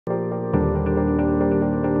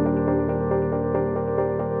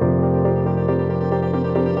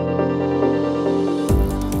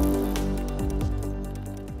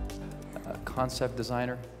concept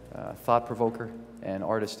designer, thought provoker, and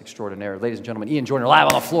artist extraordinaire. Ladies and gentlemen, Ian Joyner live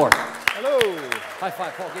on the floor. Hello. High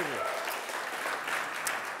five, Paul Gabriel.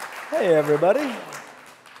 Hey, everybody.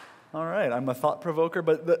 All right, I'm a thought provoker,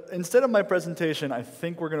 but instead of my presentation, I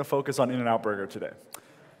think we're going to focus on In-N-Out Burger today.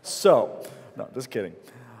 So, no, just kidding.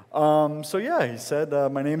 So yeah, he said,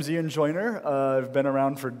 my name's Ian Joyner. I've been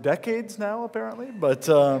around for decades now, apparently, but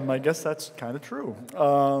I guess that's kind of true.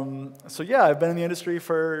 So yeah, I've been in the industry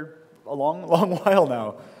for a long, long while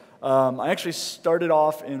now. I actually started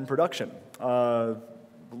off in production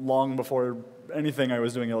long before anything. I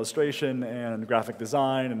was doing illustration and graphic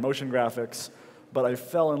design and motion graphics, but I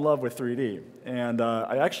fell in love with 3D. And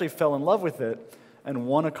I actually fell in love with it and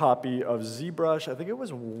won a copy of ZBrush. I think it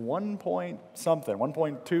was 1 point something,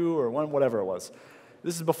 1.2 or whatever it was.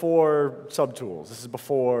 This is before subtools. This is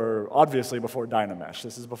before, obviously before Dynamesh.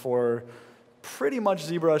 This is before pretty much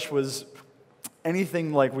ZBrush was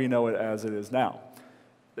anything like we know it as it is now.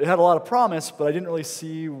 It had a lot of promise, but I didn't really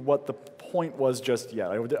see what the point was just yet.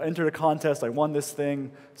 I entered a contest, I won this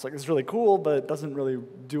thing. It's like, it's really cool, but it doesn't really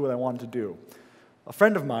do what I wanted to do. A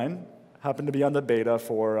friend of mine happened to be on the beta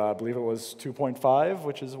for, I believe it was 2.5,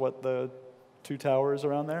 which is what the two towers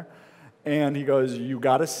around there. And he goes, you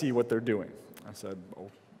got to see what they're doing. I said, oh,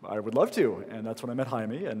 I would love to. And that's when I met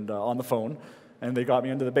Jaime and on the phone, and they got me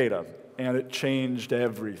into the beta. And it changed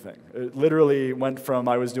everything. It literally went from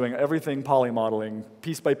I was doing everything polymodeling,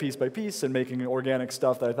 piece by piece by piece, and making organic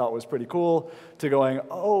stuff that I thought was pretty cool, to going,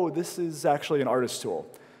 oh, this is actually an artist tool.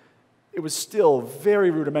 It was still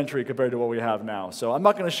very rudimentary compared to what we have now. So I'm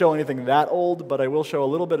not going to show anything that old, but I will show a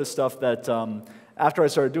little bit of stuff that after I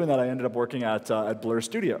started doing that, I ended up working at Blur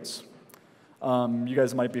Studios. You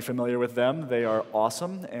guys might be familiar with them. They are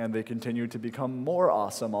awesome, and they continue to become more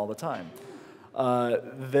awesome all the time.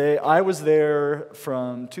 I was there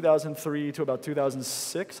from 2003 to about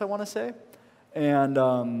 2006, I want to say. And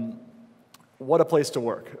what a place to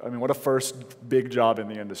work. I mean, what a first big job in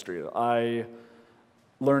the industry. I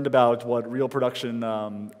learned about what real production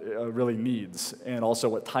really needs, and also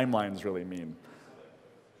what timelines really mean.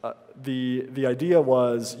 The idea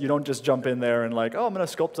was you don't just jump in there and like, oh, I'm going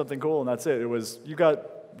to sculpt something cool, and that's it. It was, you got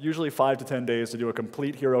usually 5 to 10 days to do a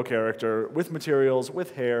complete hero character with materials,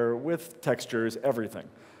 with hair, with textures, everything.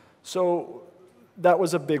 So that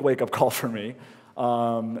was a big wake-up call for me.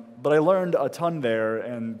 But I learned a ton there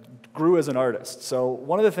and grew as an artist. So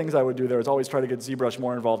one of the things I would do there is always try to get ZBrush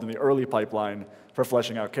more involved in the early pipeline for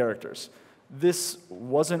fleshing out characters. This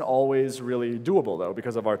wasn't always really doable, though,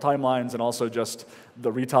 because of our timelines and also just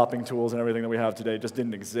the retopping tools and everything that we have today just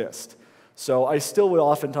didn't exist. So I still would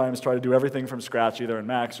oftentimes try to do everything from scratch, either in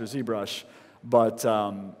Max or ZBrush, but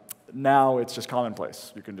now it's just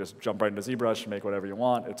commonplace. You can just jump right into ZBrush, make whatever you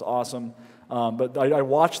want. It's awesome. But I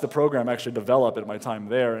watched the program actually develop at my time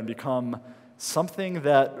there and become something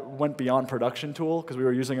that went beyond production tool, because we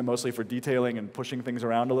were using it mostly for detailing and pushing things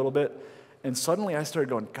around a little bit. And suddenly I started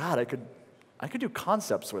going, God, I could do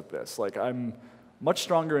concepts with this. Like, I'm much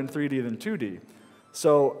stronger in 3D than 2D.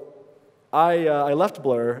 So I left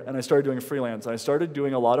Blur and I started doing freelance. I started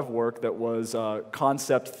doing a lot of work that was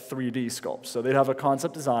concept 3D sculpts. So they'd have a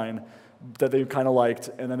concept design that they kind of liked,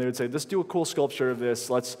 and then they would say, let's do a cool sculpture of this,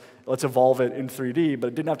 let's evolve it in 3D,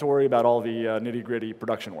 but didn't have to worry about all the nitty-gritty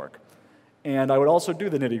production work. And I would also do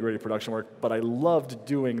the nitty-gritty production work, but I loved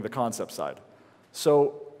doing the concept side.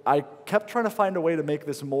 So I kept trying to find a way to make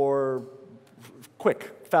this more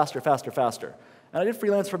quick, faster, faster, faster. And I did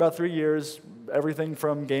freelance for about 3 years, everything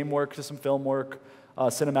from game work to some film work,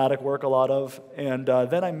 cinematic work a lot of. And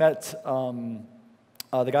then I met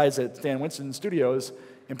the guys at Stan Winston Studios,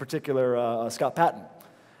 in particular Scott Patton.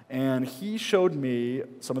 And he showed me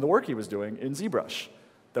some of the work he was doing in ZBrush.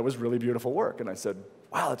 That was really beautiful work. And I said,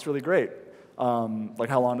 wow, that's really great. Like,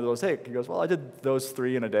 how long did those take? He goes, well, I did those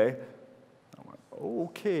 3 in a day. I went,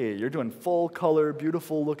 okay, you're doing full color,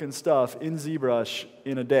 beautiful looking stuff in ZBrush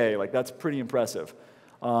in a day. Like, that's pretty impressive.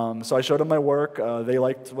 So I showed them my work. They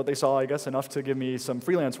liked what they saw, I guess, enough to give me some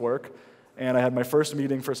freelance work. And I had my first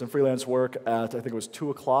meeting for some freelance work at, I think it was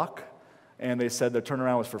 2 o'clock. And they said their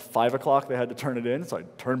turnaround was for 5 o'clock. They had to turn it in. So I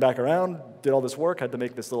turned back around, did all this work, had to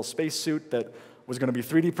make this little spacesuit that was going to be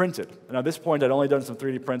 3D printed. And at this point, I'd only done some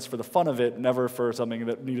 3D prints for the fun of it, never for something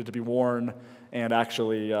that needed to be worn and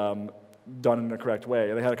actually done in the correct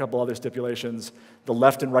way. They had a couple other stipulations. The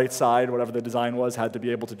left and right side, whatever the design was, had to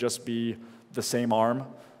be able to just be the same arm.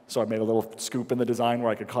 So I made a little scoop in the design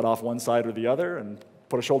where I could cut off one side or the other and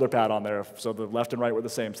put a shoulder pad on there so the left and right were the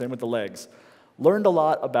same. Same with the legs. Learned a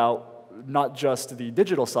lot about not just the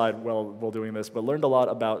digital side while doing this, but learned a lot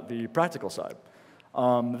about the practical side.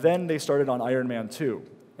 Then they started on Iron Man 2.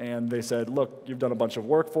 And they said, look, you've done a bunch of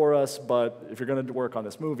work for us, but if you're going to work on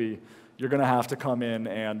this movie, you're going to have to come in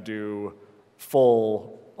and do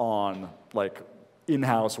full-on, like,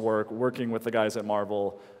 in-house work, working with the guys at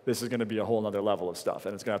Marvel. This is going to be a whole other level of stuff,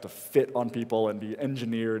 and it's going to have to fit on people and be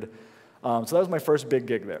engineered. So that was my first big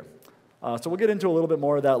gig there. So we'll get into a little bit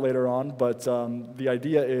more of that later on, but the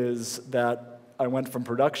idea is that I went from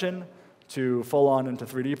production to full-on into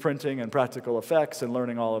 3D printing and practical effects and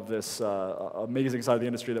learning all of this amazing side of the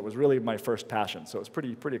industry that was really my first passion. So it was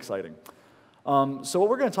pretty exciting. So what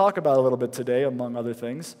we're going to talk about a little bit today, among other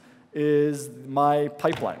things, is my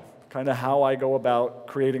pipeline, kind of how I go about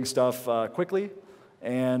creating stuff quickly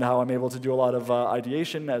and how I'm able to do a lot of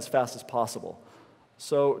ideation as fast as possible.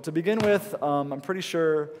 So to begin with, I'm pretty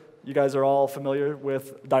sure you guys are all familiar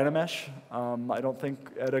with Dynamesh. I don't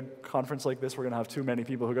think at a conference like this we're going to have too many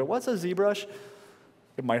people who go, what's a ZBrush?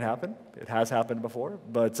 It might happen. It has happened before.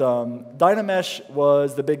 But Dynamesh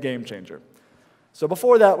was the big game changer. So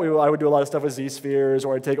before that, I would do a lot of stuff with Z-spheres,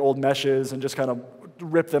 or I'd take old meshes and just kind of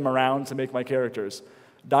rip them around to make my characters.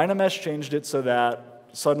 Dynamesh changed it so that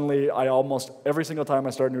suddenly almost every single time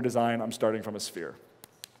I start a new design, I'm starting from a sphere.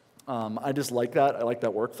 I just like that. I like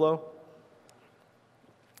that workflow.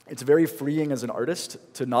 It's very freeing as an artist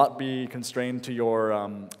to not be constrained to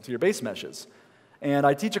your base meshes. And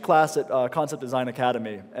I teach a class at Concept Design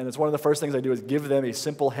Academy, and it's one of the first things I do is give them a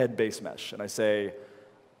simple head base mesh. And I say,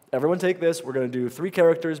 everyone take this, we're going to do 3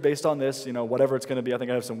 characters based on this, whatever it's going to be. I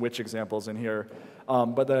think I have some witch examples in here.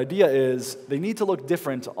 But the idea is they need to look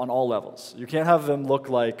different on all levels. You can't have them look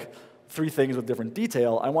like 3 things with different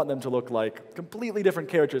detail. I want them to look like completely different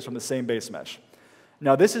characters from the same base mesh.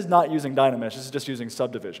 Now, this is not using Dynamesh, this is just using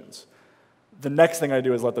subdivisions. The next thing I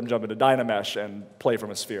do is let them jump into Dynamesh and play from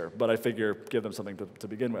a sphere, but I figure give them something to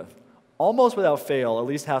begin with. Almost without fail, at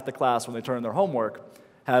least half the class, when they turn in their homework,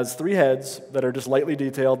 has 3 heads that are just lightly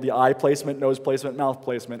detailed. The eye placement, nose placement, mouth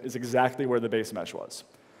placement is exactly where the base mesh was.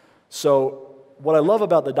 So what I love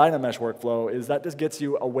about the Dynamesh workflow is that just gets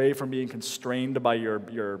you away from being constrained by your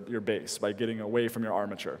base, by getting away from your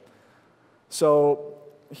armature. So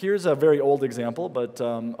here's a very old example, but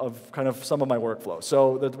of kind of some of my workflow.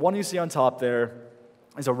 So the one you see on top there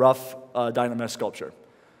is a rough Dynamesh sculpture.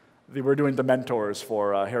 We're doing the mentors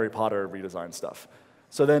for Harry Potter redesign stuff.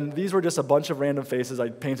 So then these were just a bunch of random faces I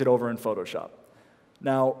painted over in Photoshop.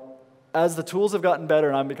 Now, as the tools have gotten better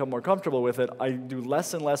and I've become more comfortable with it, I do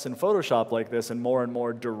less and less in Photoshop like this and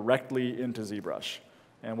more directly into ZBrush.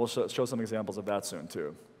 And we'll show some examples of that soon,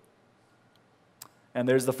 too. And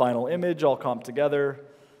there's the final image all comped together.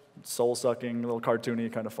 Soul-sucking, a little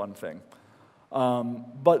cartoony, kind of fun thing.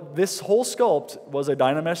 But this whole sculpt was a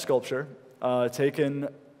Dynamesh sculpture taken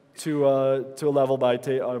to a level by,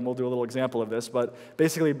 we'll do a little example of this, but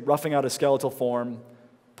basically roughing out a skeletal form,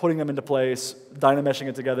 putting them into place, Dynameshing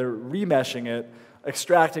it together, remeshing it,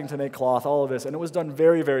 extracting to make cloth, all of this, and it was done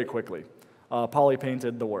very quickly. Poly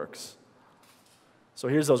painted the works. So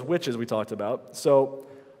here's those witches we talked about. So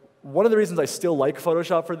one of the reasons I still like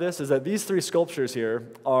Photoshop for this is that these 3 sculptures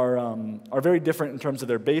here are very different in terms of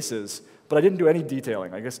their bases, but I didn't do any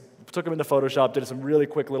detailing. I just took them into Photoshop, did some really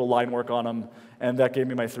quick little line work on them, and that gave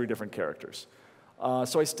me my 3 different characters.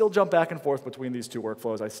 So I still jump back and forth between these 2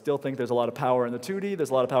 workflows. I still think there's a lot of power in the 2D,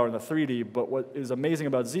 there's a lot of power in the 3D, but what is amazing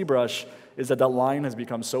about ZBrush is that line has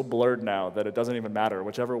become so blurred now that it doesn't even matter.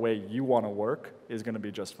 Whichever way you want to work is going to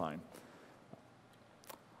be just fine.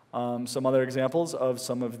 Some other examples of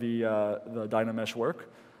some of the Dynamesh work.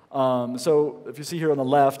 So if you see here on the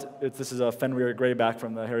left, this is a Fenrir Greyback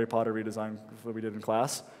from the Harry Potter redesign that we did in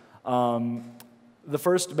class. The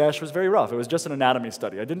first mesh was very rough. It was just an anatomy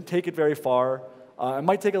study. I didn't take it very far. I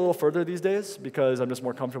might take it a little further these days because I'm just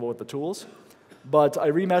more comfortable with the tools. But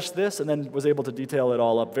I remeshed this and then was able to detail it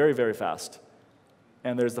all up very fast.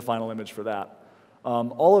 And there's the final image for that.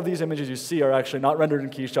 All of these images you see are actually not rendered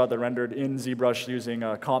in Keyshot. They're rendered in ZBrush using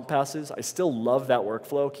comp passes. I still love that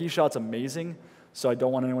workflow. Keyshot's amazing, so I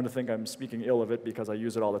don't want anyone to think I'm speaking ill of it because I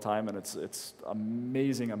use it all the time, and it's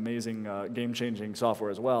amazing game-changing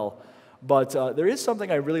software as well. But there is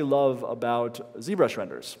something I really love about ZBrush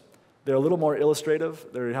renders. They're a little more illustrative.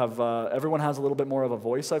 They have, everyone has a little bit more of a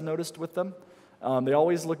voice, I've noticed, with them. They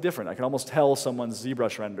always look different. I can almost tell someone's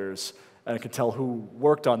ZBrush renders, and I can tell who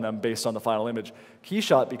worked on them based on the final image.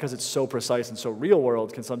 Keyshot, because it's so precise and so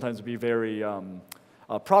real-world, can sometimes be very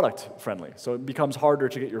product-friendly. So it becomes harder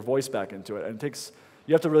to get your voice back into it. And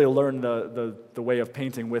you have to really learn the way of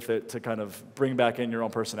painting with it to kind of bring back in your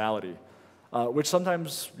own personality, which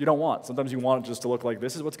sometimes you don't want. Sometimes you want it just to look like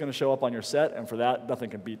this is what's going to show up on your set, and for that,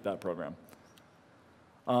 nothing can beat that program.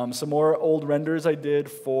 Some more old renders I did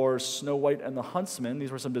for Snow White and the Huntsman.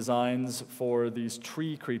 These were some designs for these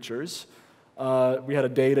tree creatures. We had a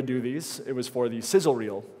day to do these. It was for the sizzle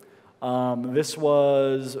reel. This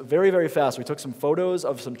was very, very fast. We took some photos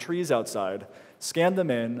of some trees outside, scanned them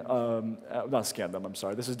in, not scanned them, I'm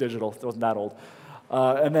sorry, this is digital, it wasn't that old.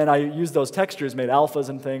 And then I used those textures, made alphas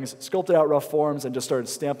and things, sculpted out rough forms, and just started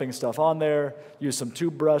stamping stuff on there, used some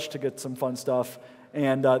ZBrush to get some fun stuff.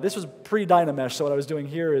 And this was pre-Dynamesh, so what I was doing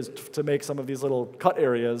here is to make some of these little cut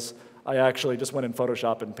areas, I actually just went in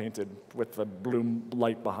Photoshop and painted with the bloom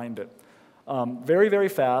light behind it. Very, very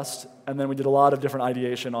fast, and then we did a lot of different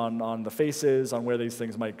ideation on the faces, on where these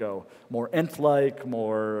things might go. More Ent-like,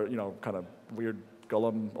 more, kind of weird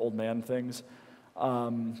Gollum old man things.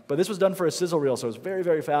 But this was done for a sizzle reel, so it was very,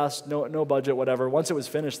 very fast, no budget, whatever. Once it was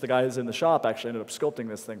finished, the guys in the shop actually ended up sculpting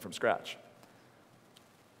this thing from scratch.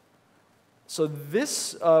 So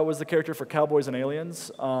this was the character for Cowboys and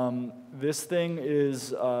Aliens. This thing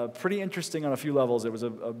is pretty interesting on a few levels. It was a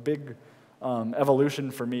big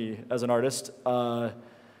evolution for me as an artist.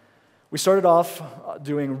 We started off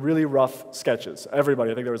doing really rough sketches.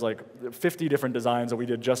 Everybody, I think there was like 50 different designs that we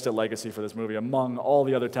did just at Legacy for this movie, among all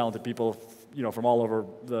the other talented people, from all over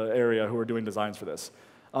the area who were doing designs for this.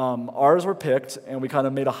 Ours were picked, and we kind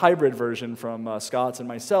of made a hybrid version from Scott's and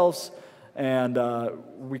myself's, and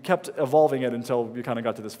we kept evolving it until we kind of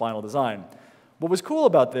got to this final design. What was cool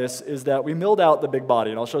about this is that we milled out the big body,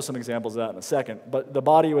 and I'll show some examples of that in a second, but the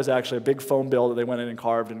body was actually a big foam build that they went in and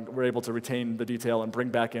carved and were able to retain the detail and bring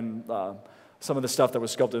back in some of the stuff that was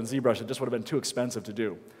sculpted in ZBrush. It just would have been too expensive to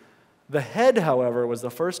do. The head, however, was the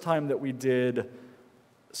first time that we did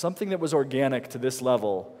something that was organic to this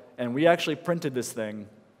level, and we actually printed this thing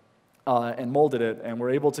and molded it, and were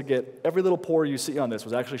able to get every little pore you see on this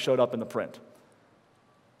was actually showed up in the print.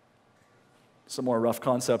 Some more rough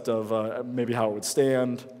concept of maybe how it would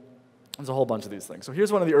stand. There's a whole bunch of these things. So here's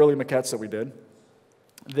one of the early maquettes that we did.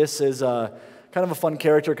 This is kind of a fun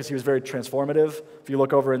character because he was very transformative. If you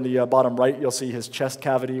look over in the bottom right, you'll see his chest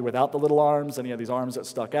cavity without the little arms, and he had these arms that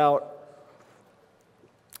stuck out.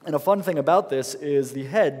 And a fun thing about this is the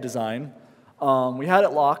head design. We had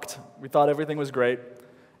it locked. We thought everything was great.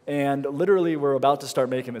 And literally, we're about to start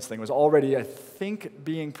making this thing. It was already, I think,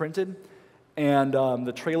 being printed. And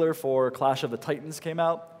the trailer for Clash of the Titans came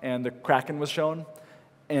out, and the Kraken was shown,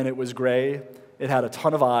 and it was gray. It had a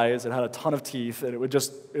ton of eyes, it had a ton of teeth, and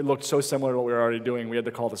it looked so similar to what we were already doing, we had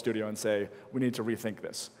to call the studio and say, we need to rethink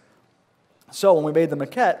this. So when we made the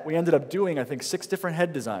maquette, we ended up doing, I think, 6 different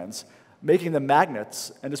head designs, making them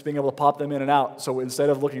magnets, and just being able to pop them in and out. So instead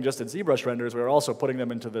of looking just at ZBrush renders, we were also putting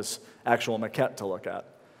them into this actual maquette to look at.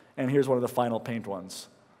 And here's one of the final paint ones.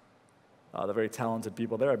 The very talented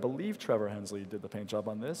people there. I believe Trevor Hensley did the paint job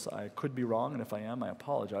on this. I could be wrong, and if I am, I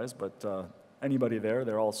apologize. But anybody there,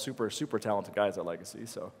 they're all super, super talented guys at Legacy.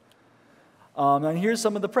 So, and here's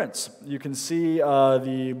some of the prints. You can see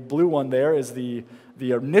the blue one there is the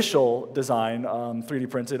initial design 3D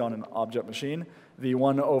printed on an object machine. The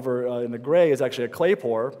one over in the gray is actually a clay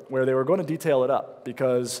pour, where they were going to detail it up.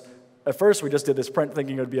 Because at first we just did this print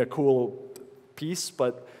thinking it would be a cool piece,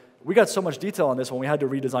 but we got so much detail on this when we had to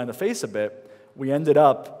redesign the face a bit, we ended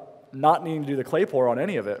up not needing to do the clay pour on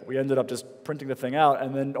any of it. We ended up just printing the thing out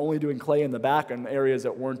and then only doing clay in the back in areas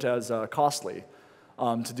that weren't as costly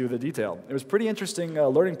to do the detail. It was a pretty interesting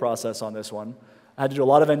learning process on this one. I had to do a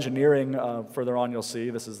lot of engineering. Further on you'll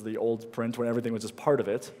see, this is the old print when everything was just part of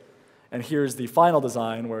it. And here's the final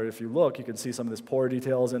design where if you look, you can see some of this pore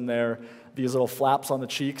details in there. These little flaps on the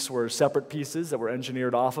cheeks were separate pieces that were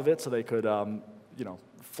engineered off of it so they could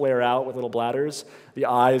flare out with little bladders. The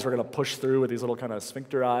eyes were going to push through with these little kind of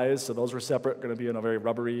sphincter eyes, so those were separate, going to be in a very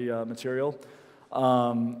rubbery material.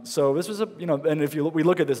 So this was and if we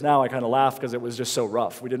look at this now, I kind of laugh because it was just so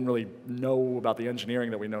rough. We didn't really know about the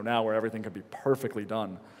engineering that we know now where everything could be perfectly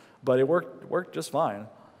done. But it worked just fine.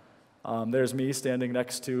 There's me standing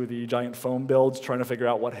next to the giant foam builds trying to figure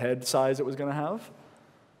out what head size it was going to have.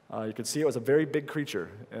 You could see it was a very big creature.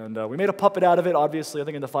 And we made a puppet out of it, obviously. I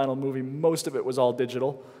think in the final movie, most of it was all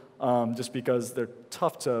digital, just because they're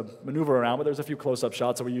tough to maneuver around. But there's a few close-up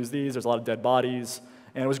shots, so we used these. There's a lot of dead bodies.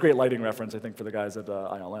 And it was a great lighting reference, I think, for the guys at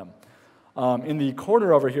ILM. In the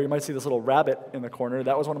corner over here, you might see this little rabbit in the corner.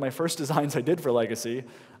 That was one of my first designs I did for Legacy.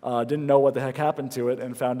 Didn't know what the heck happened to it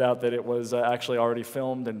and found out that it was actually already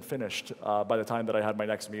filmed and finished by the time that I had my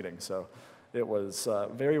next meeting. So it was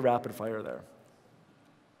very rapid fire there.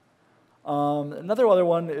 Another other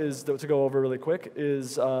one is to go over really quick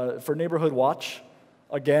is for Neighborhood Watch.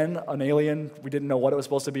 Again, an alien. We didn't know what it was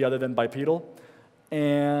supposed to be other than bipedal.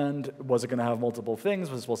 And was it going to have multiple things?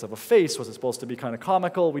 Was it supposed to have a face? Was it supposed to be kind of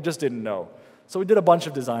comical? We just didn't know. So we did a bunch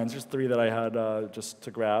of designs. There's 3 that I had just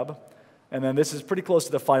to grab. And then this is pretty close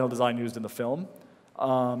to the final design used in the film.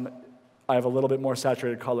 I have a little bit more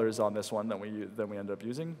saturated colors on this one than we ended up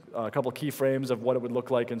using. A couple keyframes of what it would look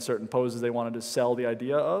like in certain poses they wanted to sell the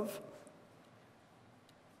idea of.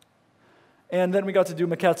 And then we got to do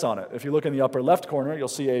maquettes on it. If you look in the upper left corner, you'll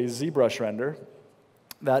see a ZBrush render.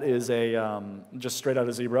 That is just straight out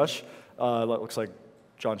of ZBrush. That looks like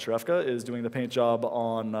John Shrefka is doing the paint job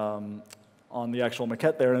on the actual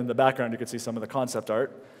maquette there. And in the background, you can see some of the concept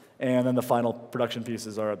art. And then the final production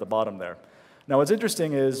pieces are at the bottom there. Now, what's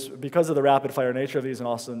interesting is because of the rapid-fire nature of these and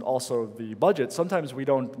also the budget, sometimes we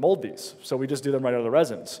don't mold these. So we just do them right out of the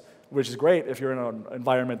resins, which is great if you're in an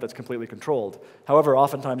environment that's completely controlled. However,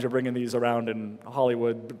 oftentimes you're bringing these around in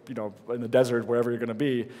Hollywood, in the desert, wherever you're going to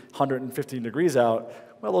be, 115 degrees out.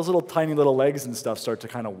 Well, those tiny little legs and stuff start to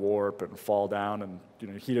kind of warp and fall down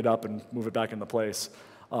and heat it up and move it back into place.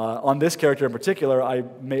 On this character in particular, I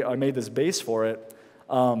made this base for it.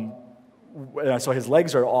 So his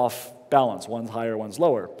legs are off balance. One's higher, one's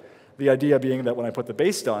lower. The idea being that when I put the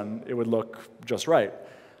base on, it would look just right.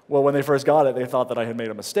 Well, when they first got it, they thought that I had made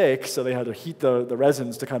a mistake, so they had to heat the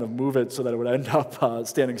resins to kind of move it so that it would end up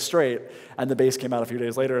standing straight, and the base came out a few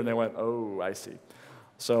days later, and they went, oh, I see.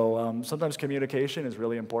 So sometimes communication is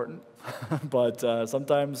really important, but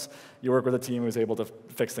sometimes you work with a team who's able to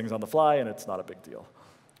fix things on the fly, and it's not a big deal.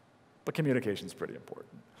 But communication is pretty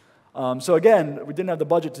important. So again, we didn't have the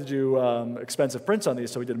budget to do expensive prints on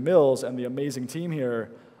these, so we did mills, and the amazing team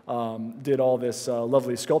here did all this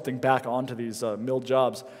lovely sculpting back onto these milled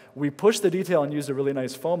jobs. We pushed the detail and used a really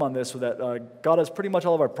nice foam on this so that got us pretty much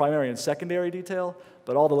all of our primary and secondary detail,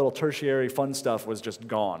 but all the little tertiary fun stuff was just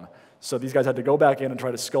gone. So these guys had to go back in and try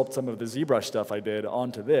to sculpt some of the ZBrush stuff I did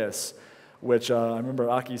onto this, which I remember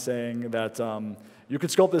Aki saying that you could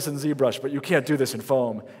sculpt this in ZBrush, but you can't do this in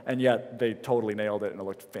foam, and yet they totally nailed it, and it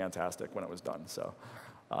looked fantastic when it was done. So,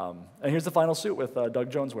 and here's the final suit with Doug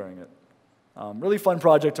Jones wearing it. Really fun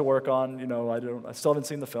project to work on. I still haven't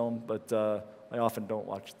seen the film, but I often don't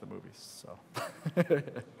watch the movies. So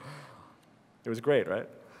it was great, right?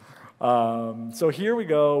 So here we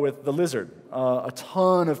go with the lizard. A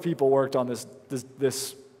ton of people worked on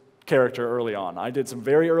this character early on. I did some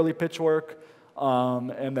very early pitch work,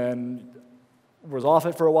 and then was off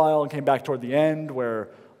it for a while and came back toward the end where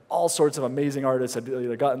all sorts of amazing artists had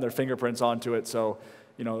gotten their fingerprints onto it. So,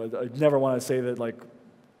 I never want to say that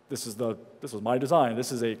this was my design.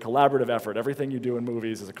 This is a collaborative effort. Everything you do in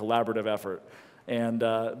movies is a collaborative effort. And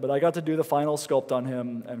but I got to do the final sculpt on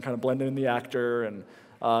him and kind of blend in the actor and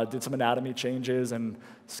did some anatomy changes and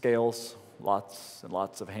scales. Lots and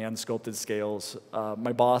lots of hand-sculpted scales.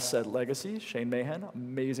 My boss at Legacy, Shane Mahan,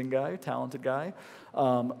 amazing guy, talented guy,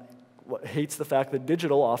 hates the fact that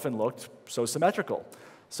digital often looked so symmetrical.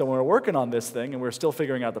 So when we were working on this thing and we were still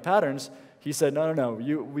figuring out the patterns, he said, no,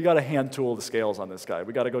 we got to hand tool the scales on this guy.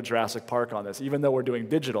 We got to go Jurassic Park on this. Even though we're doing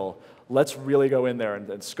digital, let's really go in there and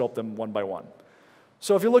sculpt them one by one.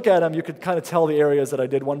 So if you look at them, you could kind of tell the areas that I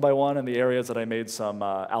did one by one and the areas that I made some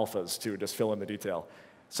alphas to just fill in the detail.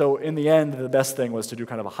 So in the end, the best thing was to do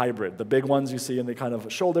kind of a hybrid. The big ones you see in the kind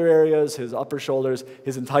of shoulder areas, his upper shoulders,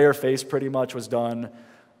 his entire face pretty much was done.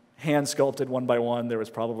 Hand sculpted one by one. There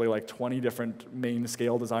was probably 20 different main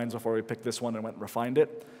scale designs before we picked this one and went and refined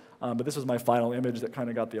it. But this was my final image that kind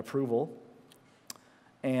of got the approval.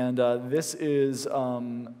 And this is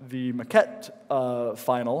the maquette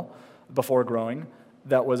final before growing.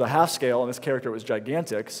 That was a half scale, and this character was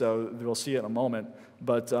gigantic, so we'll see it in a moment.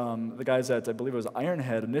 But the guys at, I believe it was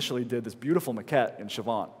Ironhead, initially did this beautiful maquette in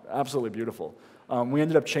Chavant, absolutely beautiful. We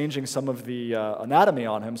ended up changing some of the anatomy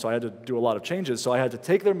on him, so I had to do a lot of changes. So I had to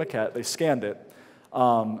take their maquette, they scanned it,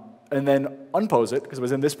 and then unpose it, because it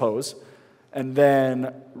was in this pose, and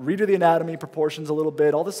then redo the anatomy, proportions a little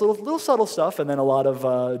bit, all this little subtle stuff, and then a lot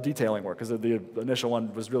of detailing work, because the initial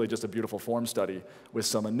one was really just a beautiful form study with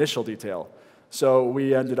some initial detail. So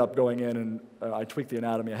we ended up going in and I tweaked the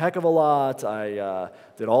anatomy a heck of a lot. I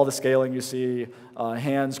did all the scaling you see,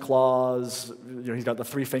 hands, claws. He's got the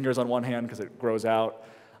 3 fingers on one hand because it grows out.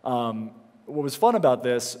 What was fun about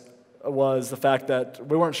this was the fact that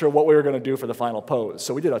we weren't sure what we were going to do for the final pose.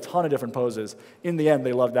 So we did a ton of different poses. In the end,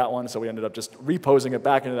 they loved that one, so we ended up just reposing it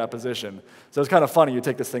back into that position. So it's kind of funny. You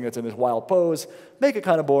take this thing that's in this wild pose, make it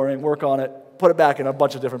kind of boring, work on it, put it back in a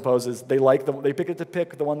bunch of different poses. They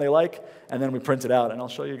pick the one they like, and then we print it out. And I'll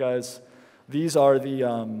show you guys. These are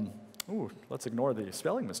the, let's ignore the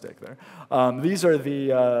spelling mistake there. These are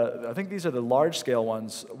the, I think these are the large scale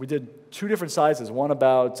ones. We did 2 different sizes, one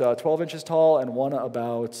about 12 inches tall and one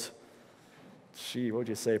about, what would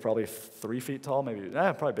you say, probably 3 feet tall, maybe,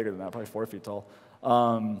 probably bigger than that, probably 4 feet tall.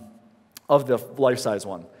 of the life-size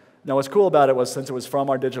one. Now, what's cool about it was since it was from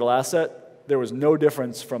our digital asset, there was no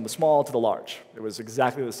difference from the small to the large. It was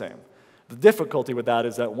exactly the same. The difficulty with that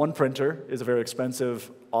is that one printer is a very expensive,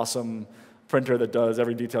 awesome printer that does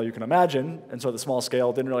every detail you can imagine, and so at the small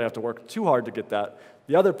scale didn't really have to work too hard to get that.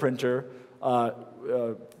 The other printer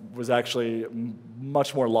was actually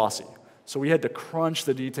much more lossy. So we had to crunch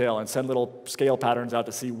the detail and send little scale patterns out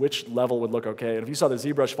to see which level would look okay. And if you saw the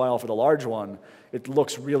ZBrush file for the large one, it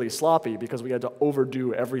looks really sloppy because we had to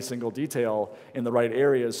overdo every single detail in the right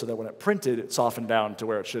areas so that when it printed, it softened down to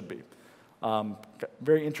where it should be.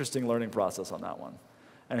 Very interesting learning process on that one.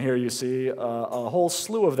 And here you see a whole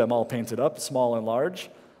slew of them all painted up, small and large.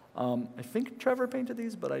 I think Trevor painted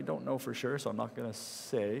these, but I don't know for sure, so I'm not going to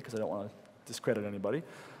say because I don't want to discredit anybody.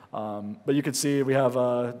 But you can see we have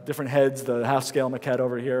different heads, the half-scale maquette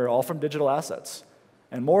over here, all from digital assets.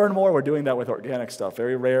 And more we're doing that with organic stuff.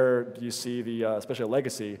 Very rare do you see the, especially at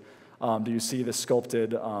Legacy, do you see the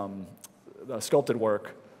sculpted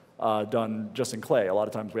work done just in clay. A lot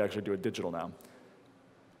of times we actually do it digital now.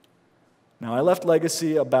 Now, I left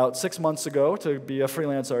Legacy about 6 months ago to be a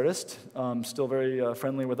freelance artist. Still very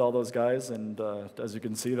friendly with all those guys, and as you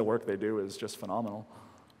can see, the work they do is just phenomenal.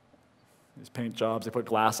 These paint jobs, they put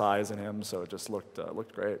glass eyes in him, so it just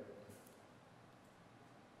looked great.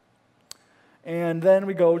 And then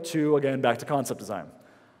we go to, again, back to concept design.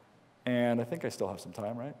 And I think I still have some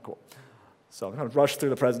time, right? Cool. So I'm going to rush through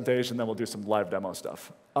the presentation, then we'll do some live demo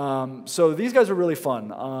stuff. So these guys are really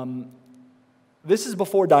fun. This is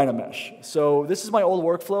before Dynamesh. So this is my old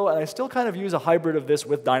workflow, and I still kind of use a hybrid of this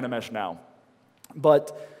with Dynamesh now.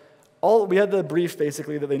 But we had the brief,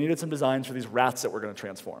 basically, that they needed some designs for these rats that we're going to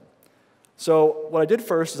transform. So what I did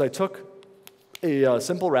first is I took a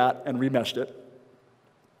simple rat and remeshed it.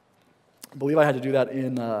 I believe I had to do that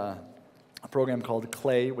in a program called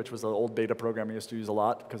Clay, which was an old beta program I used to use a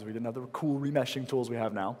lot because we didn't have the cool remeshing tools we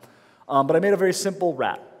have now. But I made a very simple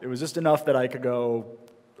rat. It was just enough that I could go,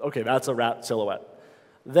 okay, that's a rat silhouette.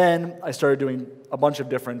 Then I started doing a bunch of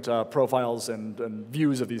different profiles and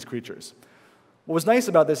views of these creatures. What was nice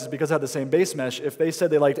about this is because I had the same base mesh, if they said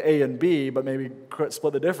they liked A and B, but maybe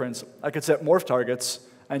split the difference, I could set morph targets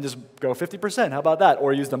and just go 50%, how about that?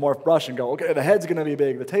 Or use the morph brush and go, okay, the head's going to be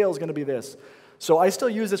big, the tail's going to be this. So I still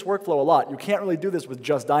use this workflow a lot. You can't really do this with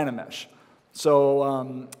just Dynamesh.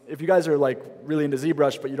 So if you guys are like really into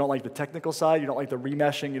ZBrush, but you don't like the technical side, you don't like the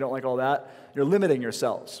remeshing, you don't like all that, you're limiting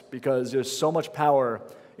yourselves because there's so much power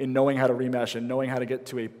in knowing how to remesh and knowing how to get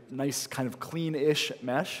to a nice kind of clean-ish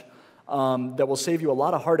mesh that will save you a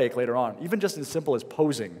lot of heartache later on. Even just as simple as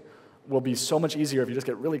posing will be so much easier if you just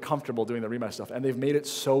get really comfortable doing the remesh stuff. And they've made it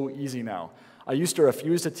so easy now. I used to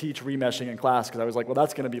refuse to teach remeshing in class because I was like, well,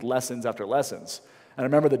 that's going to be lessons after lessons. And I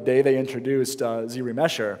remember the day they introduced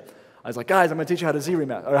ZRemesher, I was like, guys, I'm going to teach you how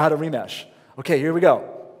to how to remesh. Okay, here we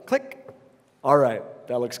go. Click. All right,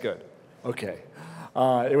 that looks good. Okay.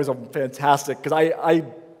 It was a fantastic, because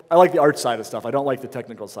I like the art side of stuff. I don't like the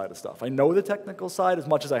technical side of stuff. I know the technical side as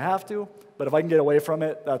much as I have to, but if I can get away from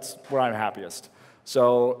it, that's where I'm happiest.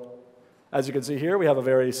 So as you can see here, we have a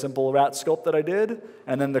very simple rat sculpt that I did,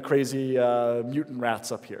 and then the crazy mutant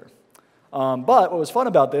rats up here. But what was fun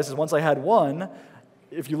about this is once I had one,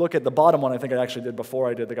 if you look at the bottom one, I think I actually did before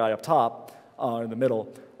I did the guy up top, in the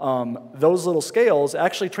middle, those little scales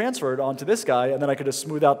actually transferred onto this guy, and then I could just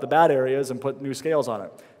smooth out the bad areas and put new scales on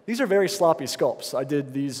it. These are very sloppy sculpts. I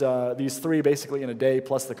did these three basically in a day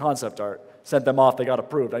plus the concept art. Sent them off, they got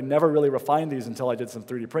approved. I never really refined these until I did some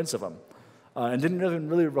 3D prints of them. And didn't even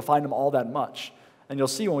really refine them all that much. And you'll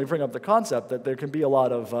see when we bring up the concept that there can be a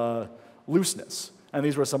lot of looseness. And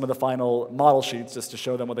these were some of the final model sheets just to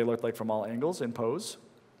show them what they looked like from all angles in pose.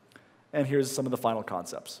 And here's some of the final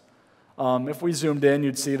concepts. If we zoomed in,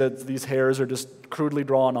 you'd see that these hairs are just crudely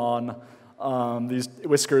drawn on. These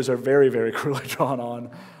whiskers are very, very crudely drawn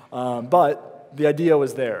on. But the idea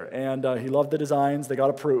was there. And he loved the designs. They got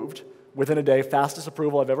approved within a day. Fastest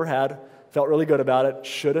approval I've ever had. Felt really good about it.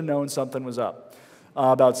 Should have known something was up.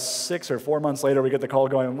 About 6 or 4 months later, we get the call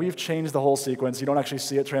going, we've changed the whole sequence. You don't actually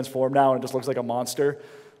see it transform now, and it just looks like a monster.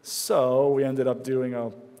 So we ended up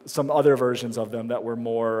doing some other versions of them that were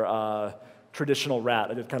more traditional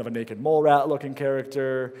rat. I did kind of a naked mole rat-looking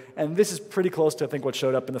character. And this is pretty close to, I think, what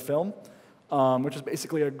showed up in the film, which is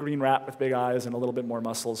basically a green rat with big eyes and a little bit more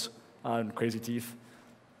muscles and crazy teeth.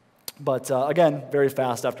 But again, very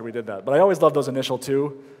fast after we did that. But I always loved those initial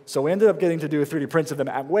two. So we ended up getting to do 3D prints of them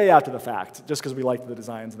way after the fact, just because we liked the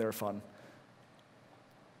designs and they were fun.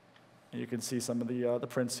 And you can see some of the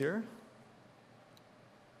prints here.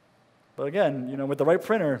 But again, with the right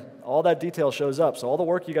printer, all that detail shows up. So all the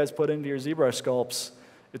work you guys put into your ZBrush sculpts,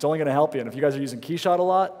 it's only going to help you. And if you guys are using Keyshot a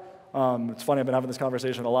lot, It's funny, I've been having this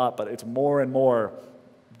conversation a lot, but it's more and more.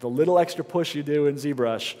 The little extra push you do in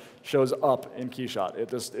ZBrush shows up in Keyshot.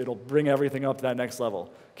 It'll bring everything up to that next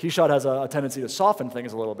level. Keyshot has a tendency to soften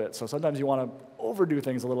things a little bit, so sometimes you want to overdo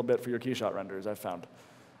things a little bit for your Keyshot renders, I've found.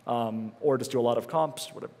 Or just do a lot of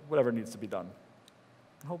comps, whatever needs to be done.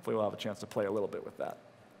 Hopefully we'll have a chance to play a little bit with that.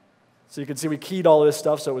 So you can see we keyed all of this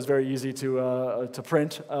stuff, so it was very easy to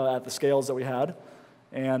print at the scales that we had,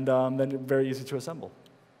 and then very easy to assemble.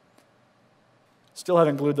 Still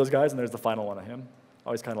haven't glued those guys, and there's the final one of him. I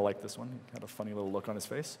always kind of like this one. He had a funny little look on his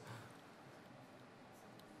face.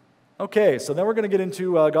 Okay, so then we're going to get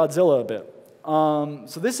into Godzilla a bit.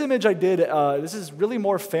 So this image I did, this is really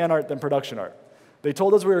more fan art than production art. They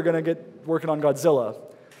told us we were going to get working on Godzilla.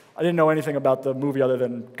 I didn't know anything about the movie other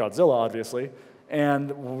than Godzilla, obviously.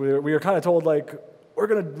 And we were kind of told, like, we're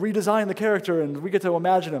going to redesign the character and we get to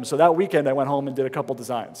imagine him. So that weekend I went home and did a couple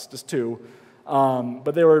designs, just 2.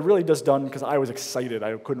 But they were really just done because I was excited.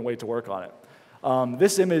 I couldn't wait to work on it.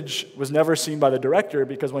 This image was never seen by the director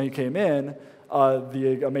because when he came in,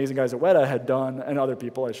 the amazing guys at Weta had done, and other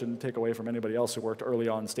people, I shouldn't take away from anybody else who worked early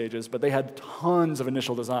on stages, but they had tons of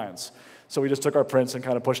initial designs. So we just took our prints and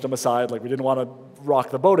kind of pushed them aside, like we didn't want to rock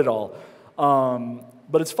the boat at all.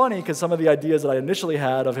 But it's funny because some of the ideas that I initially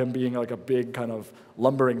had of him being like a big kind of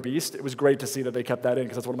lumbering beast, it was great to see that they kept that in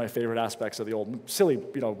because that's one of my favorite aspects of the old silly,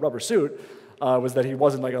 rubber suit, was that he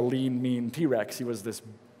wasn't like a lean, mean T-Rex. He was this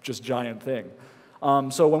just giant thing.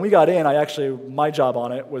 So when we got in, my job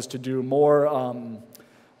on it was to do more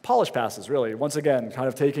polish passes, really. Once again, kind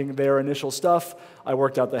of taking their initial stuff. I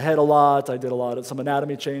worked out the head a lot. I did some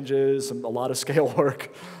anatomy changes, a lot of scale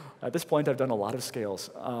work. At this point, I've done a lot of scales.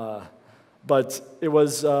 But it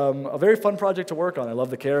was a very fun project to work on. I love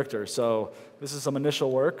the character. So this is some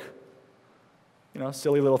initial work.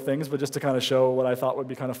 Silly little things, but just to kind of show what I thought would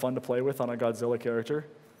be kind of fun to play with on a Godzilla character.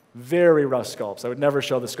 Very rough sculpts. I would never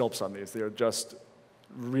show the sculpts on these. They're just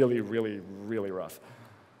really, really, really rough.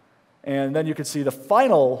 And then you could see the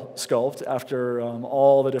final sculpt after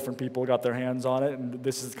all the different people got their hands on it, and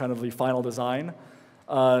this is kind of the final design.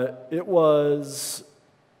 It was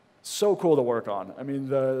so cool to work on. I mean,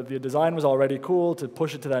 the design was already cool. To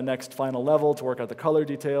push it to that next final level, to work out the color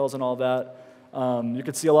details and all that. You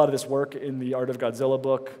could see a lot of this work in the Art of Godzilla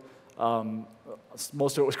book.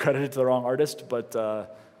 Most of it was credited to the wrong artist, but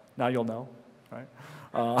now you'll know, right?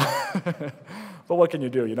 But what can you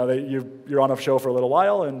do? You're on a show for a little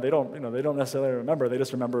while, and they don't necessarily remember. They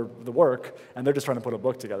just remember the work, and they're just trying to put a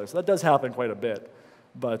book together. So that does happen quite a bit.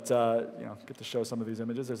 But get to show some of these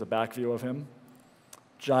images. There's a back view of him,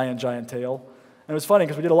 giant tail. And it was funny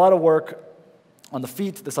because we did a lot of work on the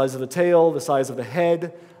feet, the size of the tail, the size of the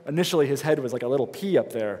head. Initially, his head was like a little pea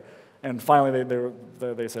up there. And finally,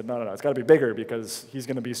 they said, no, it's got to be bigger because he's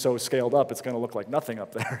going to be so scaled up, it's going to look like nothing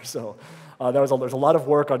up there. So there's a lot of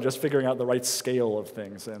work on just figuring out the right scale of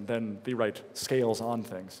things and then the right scales on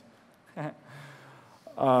things.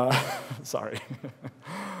 Sorry.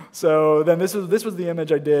 So then this was the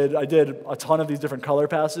image I did. I did a ton of these different color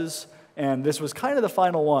passes, and this was kind of the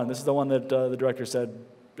final one. This is the one that the director said,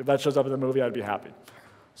 if that shows up in the movie, I'd be happy.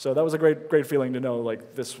 So that was a great feeling to know,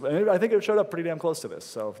 like this. And I think it showed up pretty damn close to this,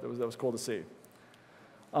 so that was cool to see.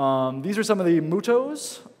 These are some of the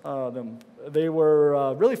Mutos. They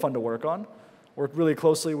were really fun to work on. Worked really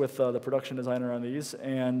closely with the production designer on these,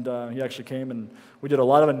 and he actually came and we did a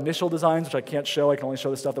lot of initial designs, which I can't show. I can only show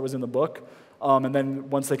the stuff that was in the book. And then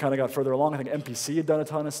once they kind of got further along, I think MPC had done a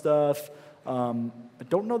ton of stuff. I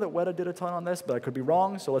don't know that Weta did a ton on this, but I could be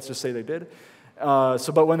wrong, so let's just say they did.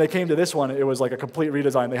 But when they came to this one, it was like a complete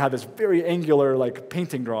redesign. They had this very angular, like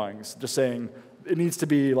painting drawings, just saying it needs to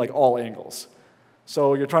be like all angles.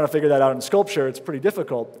 So you're trying to figure that out in sculpture. It's pretty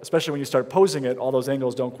difficult, especially when you start posing it. All those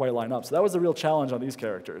angles don't quite line up. So that was the real challenge on these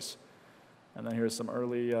characters. And then here's some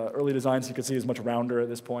early designs. You can see he's much rounder at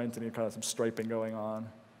this point, and you kind of some striping going on.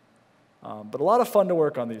 But a lot of fun to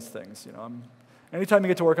work on these things. Anytime you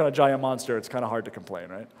get to work on a giant monster, it's kind of hard to complain,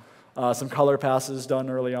 right? Some color passes done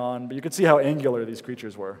early on, but you could see how angular these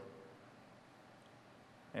creatures were.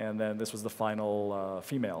 And then this was the final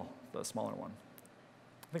female, the smaller one.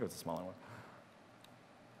 I think it was the smaller one.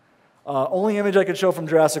 Only image I could show from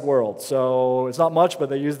Jurassic World. So it's not much, but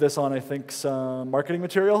they used this on, I think, some marketing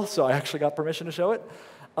material, so I actually got permission to show it.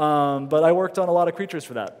 But I worked on a lot of creatures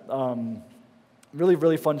for that. Really,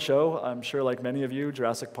 really fun show. I'm sure, like many of you,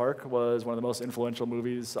 Jurassic Park was one of the most influential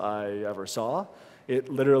movies I ever saw. It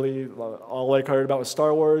literally, all I cared about was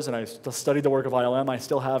Star Wars, and I studied the work of ILM. I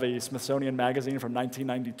still have a Smithsonian magazine from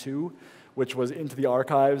 1992, which was into the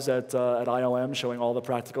archives at ILM, showing all the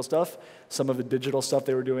practical stuff. Some of the digital stuff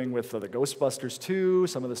they were doing with the Ghostbusters 2,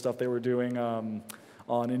 some of the stuff they were doing on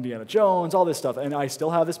on Indiana Jones, all this stuff. And I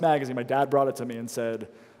still have this magazine. My dad brought it to me and said,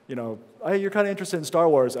 you know, hey, you're kind of interested in Star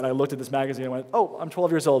Wars. And I looked at this magazine and went, oh, I'm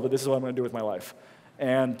 12 years old, but this is what I'm going to do with my life.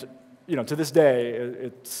 And you know, to this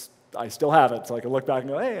day, I still have it. So I can look back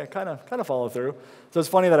and go, hey, I kind of follow through. So it's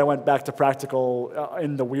funny that I went back to practical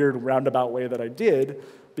in the weird roundabout way that I did,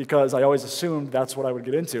 because I always assumed that's what I would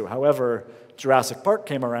get into. However, Jurassic Park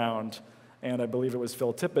came around, and I believe it was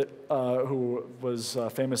Phil Tippett who was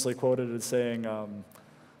famously quoted as saying, I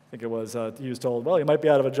think it was, he was told, well, you might be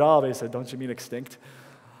out of a job. He said, don't you mean extinct?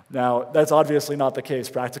 Now, that's obviously not the case.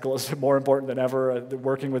 Practical is more important than ever.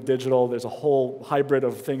 Working with digital, there's a whole hybrid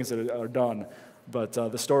of things that are done. But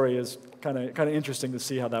the story is kind of interesting to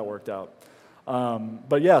see how that worked out.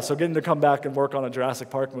 But yeah, so getting to come back and work on a Jurassic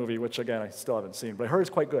Park movie, which again, I still haven't seen, but I heard it's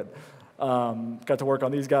quite good. Got to work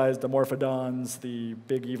on these guys, the Morphodons, the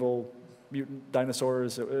big evil mutant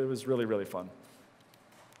dinosaurs. It was really, really fun.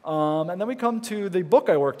 And then we come to the book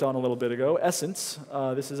I worked on a little bit ago, Essence.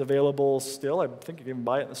 This is available still. I think you can even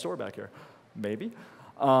buy it in the store back here, maybe.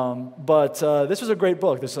 But this was a great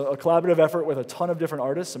book. This is a collaborative effort with a ton of different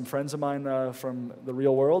artists, some friends of mine from the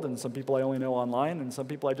real world, and some people I only know online, and some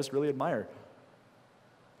people I just really admire.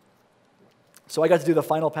 So I got to do the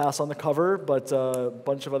final pass on the cover, but a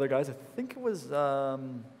bunch of other guys, I think it was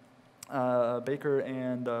Baker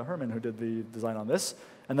and Herman who did the design on this.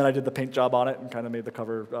 And then I did the paint job on it and kind of made the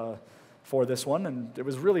cover for this one. And it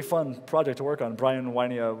was a really fun project to work on. Brian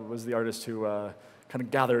Wynia was the artist who kind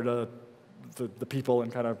of gathered the people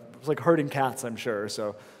and kind of, it was like herding cats, I'm sure.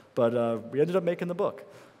 So, but we ended up making the book.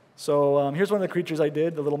 So here's one of the creatures I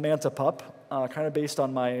did, the little manta pup, kind of based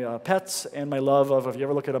on my pets and my love of, if you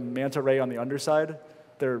ever look at a manta ray on the underside,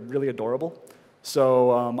 they're really adorable.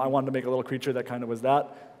 So I wanted to make a little creature that kind of was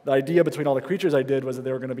that. The idea between all the creatures I did was that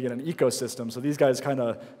they were going to be in an ecosystem. So these guys kind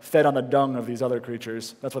of fed on the dung of these other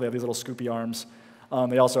creatures. That's why they have these little scoopy arms.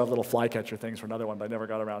 They also have little flycatcher things for another one, but I never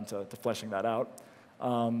got around to fleshing that out.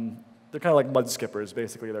 They're kind of like mud skippers,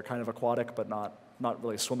 basically. They're kind of aquatic, but not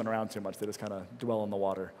really swimming around too much. They just kind of dwell in the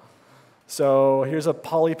water. So here's a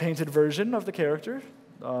poly-painted version of the character,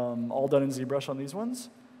 all done in ZBrush on these ones.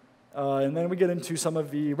 And then we get into some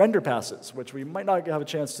of the render passes, which we might not have a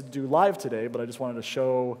chance to do live today, but I just wanted to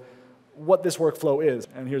show what this workflow is.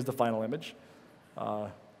 And here's the final image.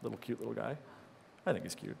 Little cute little guy. I think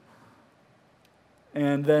he's cute.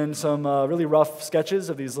 And then some really rough sketches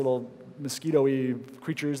of these little mosquito-y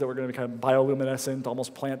creatures that were going to be kind of bioluminescent,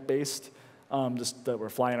 almost plant-based, just that were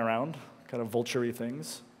flying around, kind of vulture-y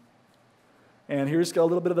things. And here's a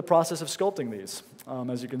little bit of the process of sculpting these.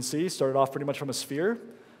 As you can see, started off pretty much from a sphere.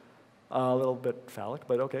 A little bit phallic,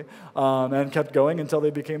 but okay. And kept going until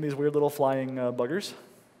they became these weird little flying buggers.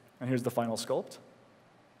 And here's the final sculpt.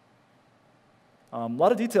 A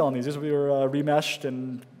lot of detail on these. These were remeshed,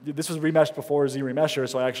 and this was remeshed before ZRemesher,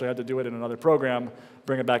 so I actually had to do it in another program,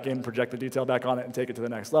 bring it back in, project the detail back on it, and take it to the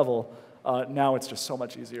next level. Now it's just so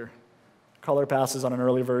much easier. Color passes on an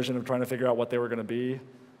early version of trying to figure out what they were going to be.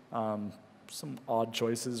 Some odd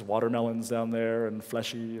choices, watermelons down there, and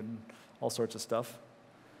fleshy, and all sorts of stuff.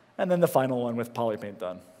 And then the final one with poly paint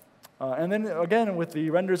done. And then again, with the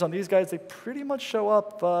renders on these guys, they pretty much show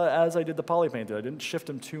up as I did the poly painted. I didn't shift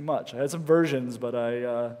them too much. I had some versions, but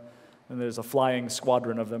and there's a flying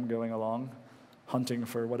squadron of them going along, hunting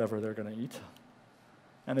for whatever they're going to eat.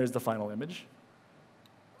 And there's the final image.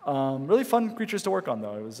 Really fun creatures to work on,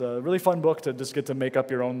 though. It was a really fun book to just get to make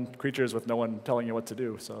up your own creatures with no one telling you what to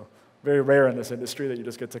do. So very rare in this industry that you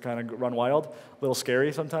just get to kind of run wild. A little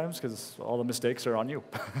scary sometimes because all the mistakes are on you.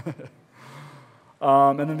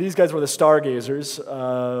 And then these guys were the stargazers.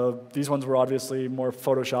 These ones were obviously more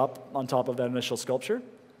Photoshop on top of that initial sculpture.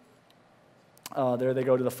 There they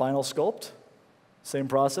go to the final sculpt. Same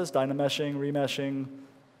process, dynameshing, remeshing,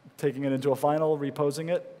 taking it into a final, reposing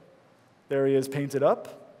it. There he is painted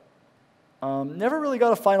up. Never really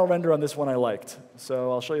got a final render on this one I liked.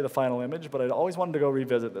 So I'll show you the final image, but I always wanted to go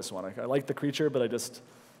revisit this one. I liked the creature, but I just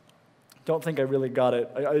don't think I really got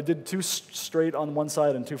it. I did too straight on one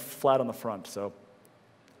side and too flat on the front. So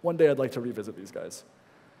one day I'd like to revisit these guys.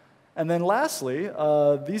 And then lastly,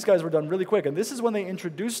 these guys were done really quick. And this is when they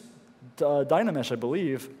introduced Dynamesh, I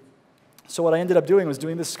believe. So what I ended up doing was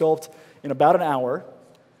doing this sculpt in about an hour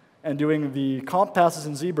and doing the comp passes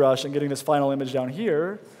in ZBrush and getting this final image down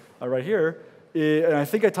here, right here. And I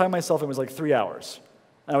think I timed myself, it was like 3 hours.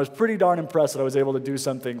 And I was pretty darn impressed that I was able to do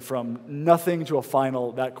something from nothing to a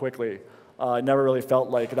final that quickly. I never really felt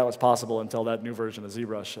like that was possible until that new version of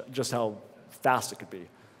ZBrush, just how fast it could be.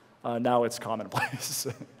 Now it's commonplace.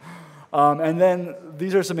 And then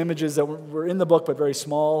these are some images that were in the book but very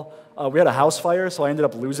small. We had a house fire, so I ended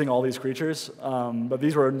up losing all these creatures. But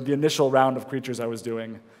these were the initial round of creatures I was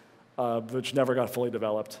doing, which never got fully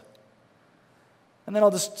developed. And then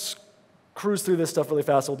I'll just cruise through this stuff really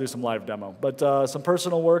fast. We'll do some live demo. But some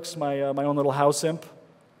personal works, my own little house imp.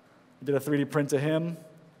 I did a 3D print of him.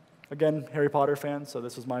 Again, Harry Potter fan, so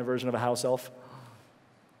this was my version of a house elf.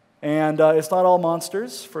 And it's not all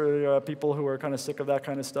monsters for people who are kind of sick of that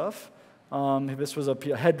kind of stuff. This was a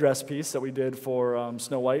headdress piece that we did for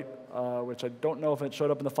Snow White, which I don't know if it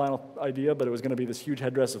showed up in the final idea, but it was going to be this huge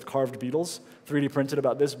headdress of carved beetles, 3D printed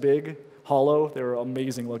about this big, hollow. They were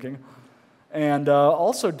amazing looking. And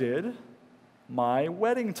also did my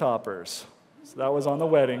wedding toppers. So that was on the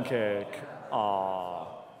wedding cake. Aww.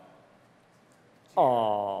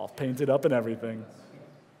 Aww, painted up and everything.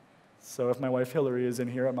 So if my wife Hillary is in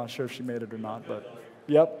here, I'm not sure if she made it or not, but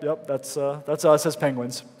yep, that's us as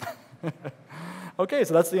penguins. Okay,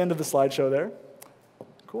 so that's the end of the slideshow there.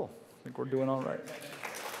 Cool, I think we're doing all right.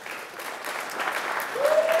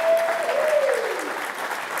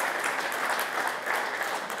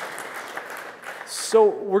 So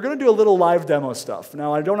we're going to do a little live demo stuff.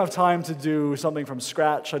 Now, I don't have time to do something from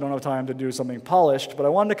scratch. I don't have time to do something polished, but I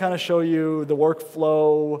wanted to kind of show you the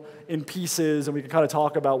workflow in pieces, and we can kind of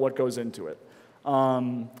talk about what goes into it. Now,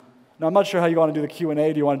 I'm not sure how you want to do the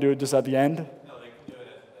Q&A. Do you want to do it just at the end? No, they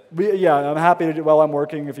can do it. Yeah, I'm happy to do while I'm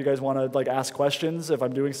working. If you guys want to like ask questions, if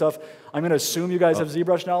I'm doing stuff, I'm going to assume you guys have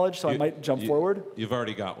ZBrush knowledge, so I might jump forward. You've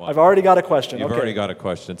already got one. I've already got a question. You've okay. already got a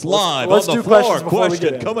question. It's Let's live on do the floor. questions before we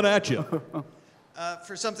get in. Coming at you.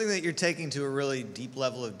 For something that you're taking to a really deep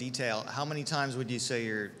level of detail, how many times would you say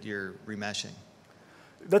you're remeshing?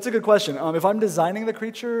 That's a good question. If I'm designing the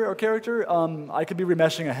creature or character, I could be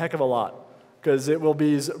remeshing a heck of a lot, because it will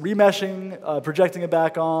be remeshing, projecting it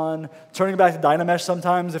back on, turning it back to Dynamesh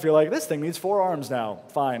sometimes. If you're like, this thing needs 4 arms now,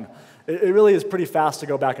 fine. It really is pretty fast to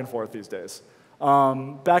go back and forth these days.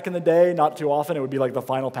 Back in the day, not too often, it would be like the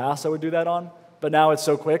final pass I would do that on. But now it's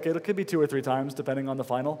so quick, it could be 2 or 3 times, depending on the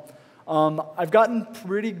final. I've gotten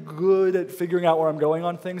pretty good at figuring out where I'm going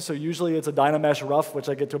on things, so usually it's a Dynamesh rough, which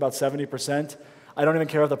I get to about 70%. I don't even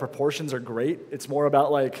care if the proportions are great. It's more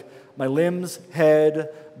about like my limbs, head,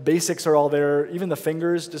 basics are all there, even the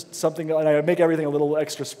fingers, just something, and I make everything a little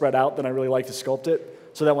extra spread out than I really like to sculpt it,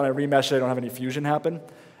 so that when I remesh it, I don't have any fusion happen.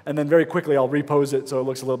 And then very quickly, I'll repose it so it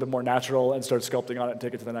looks a little bit more natural and start sculpting on it and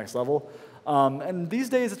take it to the next level. And these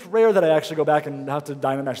days, it's rare that I actually go back and have to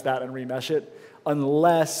Dynamesh that and remesh it,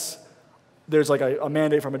 unless there's like a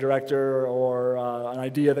mandate from a director or an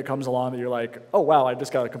idea that comes along that you're like, oh wow, I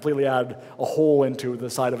just got to completely add a hole into the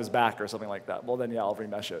side of his back or something like that. Well then, yeah, I'll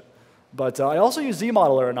remesh it. But I also use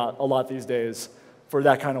ZModeler a lot these days for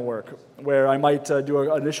that kind of work, where I might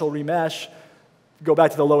do an initial remesh, go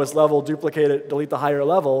back to the lowest level, duplicate it, delete the higher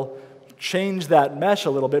level, change that mesh a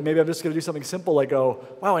little bit. Maybe I'm just going to do something simple like go,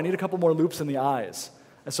 wow, I need a couple more loops in the eyes.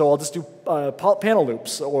 And so I'll just do panel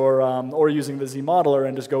loops or using the ZModeler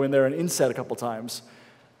and just go in there and inset a couple times.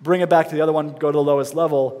 Bring it back to the other one, go to the lowest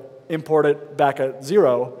level, import it back at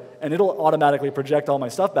 0, and it'll automatically project all my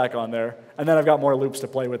stuff back on there, and then I've got more loops to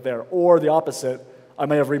play with there. Or the opposite, I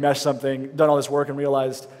may have remeshed something, done all this work, and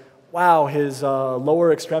realized, wow, his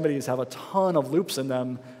lower extremities have a ton of loops in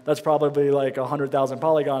them. That's probably like 100,000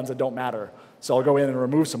 polygons that don't matter. So I'll go in and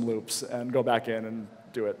remove some loops and go back in and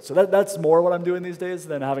do it. So that's more what I'm doing these days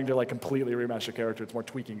than having to like completely remesh a character. It's more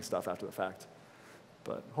tweaking stuff after the fact.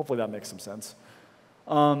 But hopefully that makes some sense.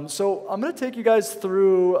 So I'm going to take you guys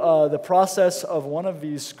through the process of one of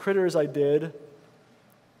these critters I did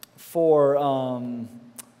for,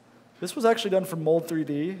 this was actually done for Mold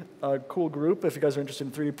 3D, a cool group. If you guys are interested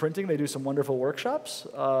in 3D printing, they do some wonderful workshops.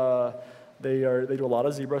 They do a lot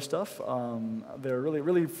of ZBrush stuff. They're really,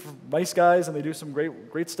 really nice guys, and they do some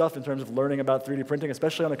great stuff in terms of learning about 3D printing,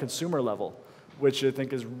 especially on a consumer level, which I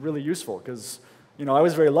think is really useful because, you know, I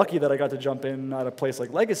was very lucky that I got to jump in at a place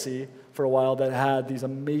like Legacy for a while that had these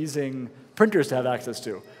amazing printers to have access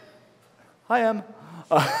to. Hi, Em.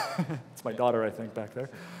 It's my daughter, I think, back there.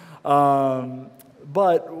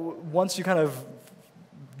 But once you kind of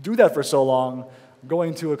do that for so long,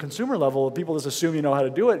 going to a consumer level, people just assume you know how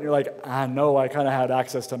to do it, and you're like, no, I kind of had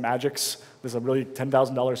access to Magix. There's a really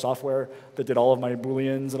 $10,000 software that did all of my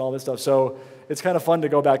Booleans and all this stuff. So it's kind of fun to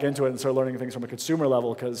go back into it and start learning things from a consumer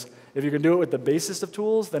level, because if you can do it with the basest of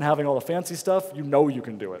tools, then having all the fancy stuff, you know you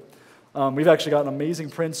can do it. We've actually gotten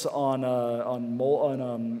amazing prints on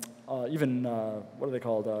even, what are they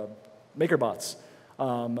called, MakerBots.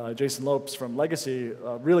 Jason Lopes from Legacy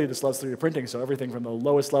really just loves 3D printing, so everything from the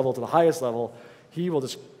lowest level to the highest level, he will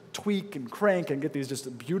just tweak and crank and get these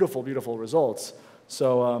just beautiful, beautiful results.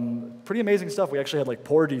 So pretty amazing stuff. We actually had like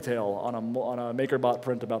pore detail on a MakerBot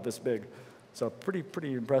print about this big. So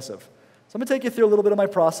pretty impressive. So I'm going to take you through a little bit of my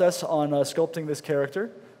process on sculpting this character,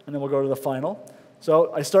 and then we'll go to the final.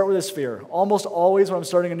 So I start with a sphere. Almost always when I'm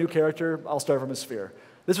starting a new character, I'll start from a sphere.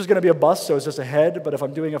 This was going to be a bust, so it's just a head, but if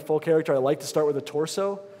I'm doing a full character, I like to start with a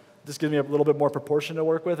torso. This gives me a little bit more proportion to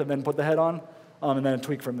work with, and then put the head on, and then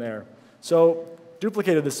tweak from there. So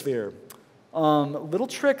duplicated the sphere. Little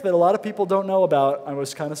trick that a lot of people don't know about, I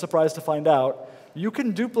was kind of surprised to find out, you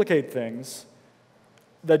can duplicate things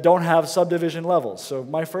that don't have subdivision levels. So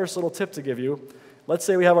my first little tip to give you, let's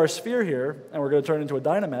say we have our sphere here, and we're going to turn it into a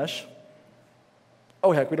Dynamesh.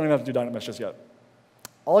 Oh heck, we don't even have to do Dynamesh just yet.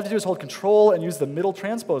 All I have to do is hold Control and use the middle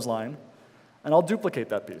transpose line, and I'll duplicate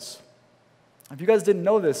that piece. If you guys didn't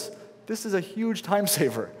know this, this is a huge time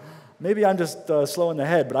saver. Maybe I'm just slow in the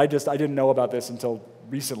head, but I didn't know about this until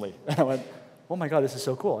recently. And I went, oh my God, this is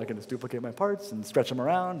so cool. I can just duplicate my parts and stretch them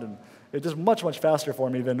around, and it's just much faster for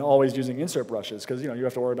me than always using insert brushes, because you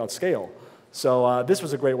have to worry about scale. So this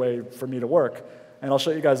was a great way for me to work, and I'll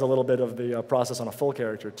show you guys a little bit of the process on a full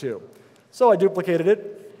character too. So I duplicated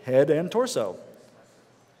it, head and torso.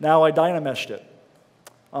 Now I Dynameshed it.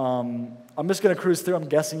 I'm just going to cruise through. I'm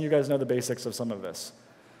guessing you guys know the basics of some of this.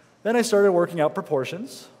 Then I started working out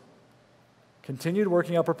proportions. Continued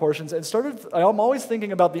working out proportions, and I'm always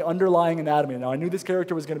thinking about the underlying anatomy. Now, I knew this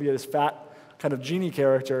character was going to be this fat, kind of genie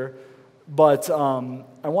character, but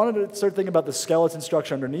I wanted to start thinking about the skeleton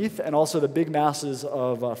structure underneath and also the big masses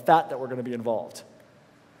of fat that were going to be involved.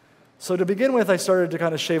 So to begin with, I started to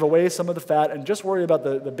kind of shave away some of the fat and just worry about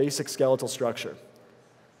the basic skeletal structure.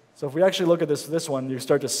 So if we actually look at this one, you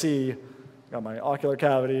start to see got my ocular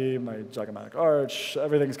cavity, my zygomatic arch,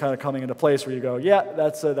 everything's kind of coming into place where you go, yeah,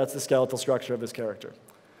 that's the skeletal structure of this character.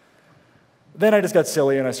 Then I just got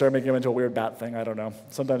silly and I started making him into a weird bat thing, I don't know.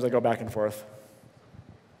 Sometimes I go back and forth.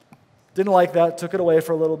 Didn't like that, took it away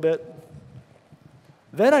for a little bit.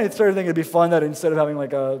 Then I started thinking it'd be fun that instead of having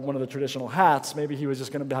like one of the traditional hats, maybe he was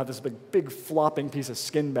just going to have this big flopping piece of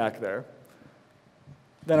skin back there.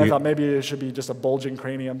 Then I thought maybe it should be just a bulging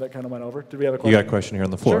cranium that kind of went over. Did we have a question? You got a question here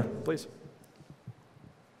on the floor. Sure, please.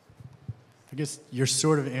 I guess you're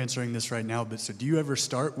sort of answering this right now, but so do you ever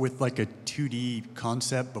start with like a 2D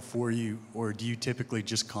concept before you, or do you typically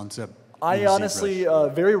just concept? I honestly,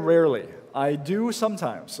 very rarely. I do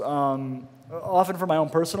sometimes, often for my own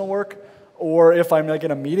personal work, or if I'm like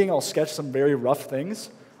in a meeting, I'll sketch some very rough things.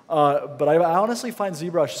 But I honestly find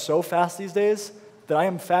ZBrush so fast these days that I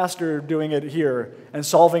am faster doing it here and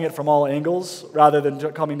solving it from all angles rather than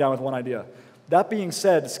coming down with one idea. That being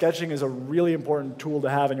said, sketching is a really important tool to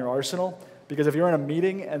have in your arsenal, because if you're in a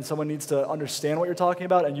meeting and someone needs to understand what you're talking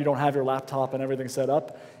about and you don't have your laptop and everything set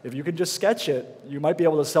up, if you can just sketch it, you might be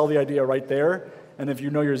able to sell the idea right there. And if you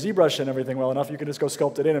know your ZBrush and everything well enough, you can just go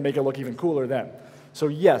sculpt it in and make it look even cooler then. So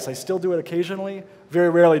yes, I still do it occasionally. Very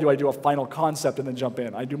rarely do I do a final concept and then jump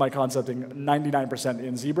in. I do my concepting 99%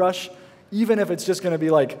 in ZBrush, even if it's just going to be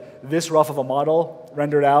like this rough of a model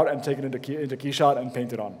rendered out and taken into Keyshot and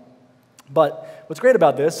painted on. But what's great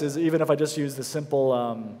about this is even if I just use the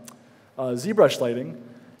simple ZBrush lighting,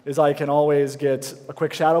 is I can always get a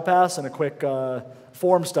quick shadow pass and a quick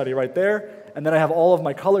form study right there, and then I have all of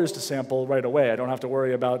my colors to sample right away. I don't have to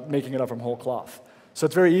worry about making it up from whole cloth. So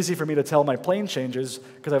it's very easy for me to tell my plane changes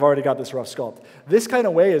because I've already got this rough sculpt. This kind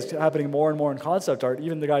of way is happening more and more in concept art.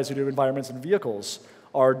 Even the guys who do environments and vehicles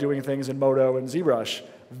are doing things in Modo and ZBrush.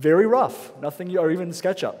 Very rough, nothing, or even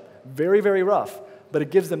SketchUp. Very, very rough. But it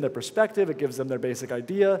gives them their perspective, it gives them their basic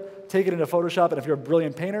idea. Take it into Photoshop, and if you're a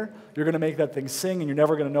brilliant painter, you're going to make that thing sing, and you're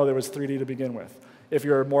never going to know there was 3D to begin with. If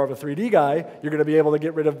you're more of a 3D guy, you're going to be able to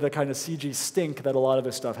get rid of the kind of CG stink that a lot of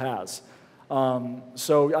this stuff has.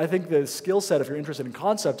 So I think the skill set, if you're interested in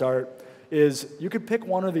concept art, is you could pick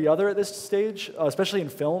one or the other at this stage, especially in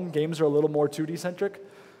film. Games are a little more 2D-centric.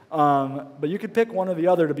 But you could pick one or the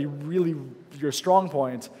other to be really your strong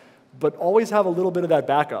point, but always have a little bit of that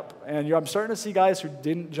backup. And I'm starting to see guys who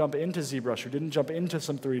didn't jump into ZBrush, who didn't jump into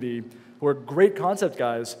some 3D, who are great concept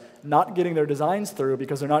guys, not getting their designs through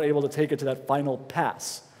because they're not able to take it to that final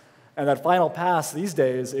pass. And that final pass these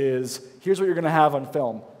days is, here's what you're going to have on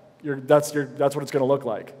film. That's what it's going to look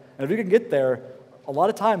like. And if you can get there, a lot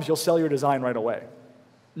of times you'll sell your design right away.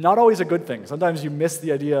 Not always a good thing. Sometimes you miss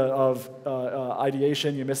the idea of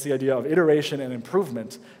ideation, you miss the idea of iteration and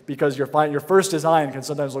improvement because your first design can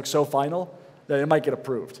sometimes look so final that it might get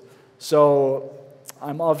approved. So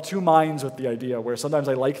I'm of two minds with the idea where sometimes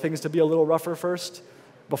I like things to be a little rougher first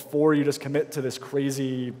before you just commit to this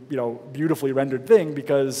crazy, beautifully rendered thing,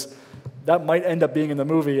 because that might end up being in the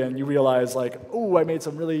movie and you realize like, oh, I made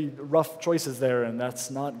some really rough choices there and that's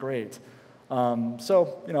not great.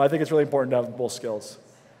 So, I think it's really important to have both skills.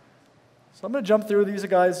 So I'm going to jump through these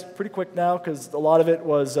guys pretty quick now because a lot of it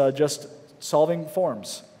was just solving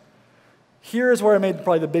forms. Here is where I made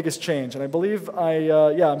probably the biggest change, and I believe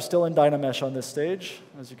I'm still in Dynamesh on this stage,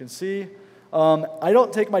 as you can see. I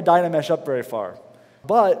don't take my Dynamesh up very far,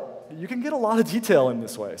 but you can get a lot of detail in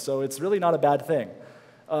this way, so it's really not a bad thing.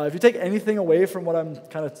 If you take anything away from what I'm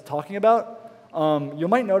kind of talking about, you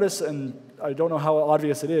might notice, and I don't know how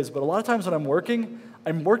obvious it is, but a lot of times when I'm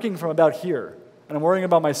working from about here, and I'm worrying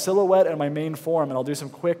about my silhouette and my main form, and I'll do some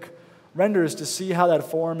quick renders to see how that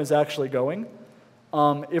form is actually going.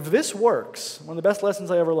 If this works, one of the best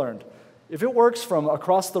lessons I ever learned, if it works from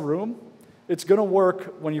across the room, it's going to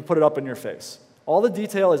work when you put it up in your face. All the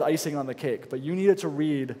detail is icing on the cake, but you need it to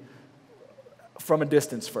read from a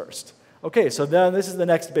distance first. Okay, so then this is the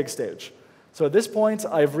next big stage. So at this point,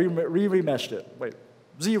 I've remeshed it. Wait,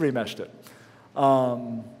 Z-remeshed it.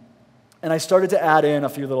 And I started to add in a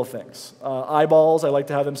few little things. Eyeballs, I like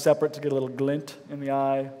to have them separate to get a little glint in the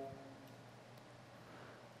eye.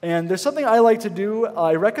 And there's something I like to do.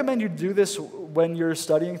 I recommend you do this when you're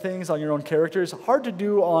studying things on your own characters. Hard to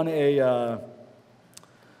do on a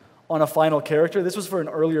final character. This was for an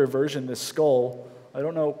earlier version, this skull. I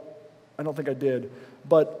don't think I did.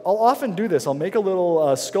 But I'll often do this. I'll make a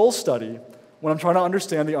little skull study when I'm trying to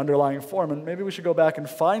understand the underlying form. And maybe we should go back and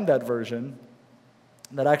find that version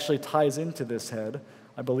that actually ties into this head.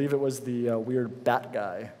 I believe it was the weird bat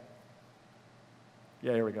guy.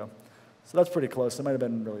 Yeah, here we go. So that's pretty close. It might have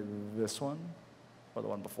been really this one or the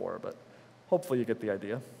one before, but hopefully you get the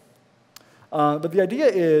idea. But the idea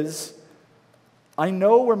is I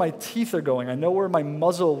know where my teeth are going. I know where my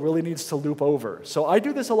muzzle really needs to loop over. So I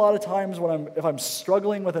do this a lot of times if I'm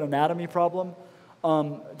struggling with an anatomy problem.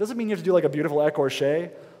 It doesn't mean you have to do like a beautiful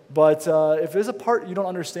écorché, but if there's a part you don't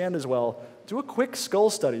understand as well, do a quick skull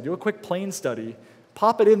study, do a quick plane study,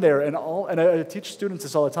 pop it in there, and I teach students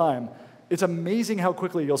this all the time. It's amazing how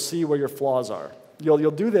quickly you'll see where your flaws are.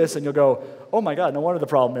 You'll do this and you'll go, oh my God, no wonder the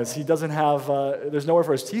problem is he doesn't have, there's nowhere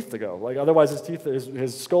for his teeth to go. Like otherwise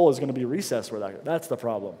his skull is going to be recessed where that's the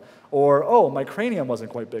problem. Or, oh, my cranium wasn't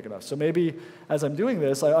quite big enough. So maybe as I'm doing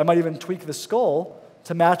this, I might even tweak the skull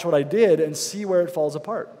to match what I did and see where it falls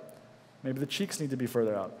apart. Maybe the cheeks need to be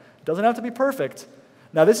further out. It doesn't have to be perfect.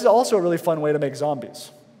 Now this is also a really fun way to make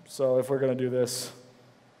zombies. So if we're going to do this,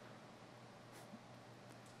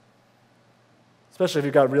 especially if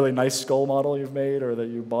you've got a really nice skull model you've made or that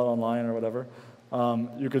you bought online or whatever,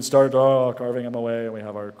 you could start carving them away, and we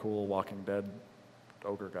have our cool Walking Dead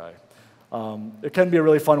ogre guy. It can be a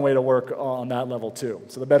really fun way to work on that level too.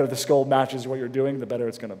 So the better the skull matches what you're doing, the better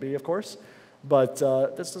it's going to be, of course. But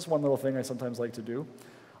that's just one little thing I sometimes like to do.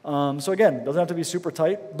 So again, it doesn't have to be super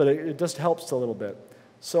tight, but it just helps a little bit.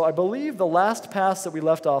 So I believe the last pass that we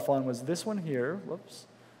left off on was this one here, whoops,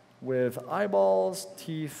 with eyeballs,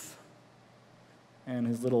 teeth, and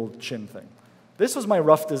his little chin thing. This was my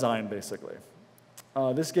rough design, basically.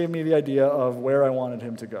 This gave me the idea of where I wanted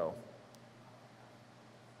him to go.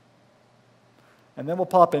 And then we'll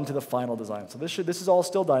pop into the final design. So this is all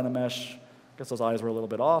still Dynamesh. I guess those eyes were a little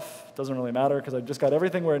bit off. Doesn't really matter because I just got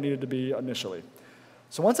everything where it needed to be initially.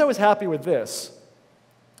 So once I was happy with this,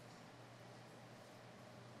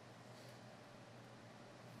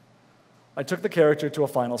 I took the character to a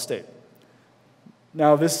final state.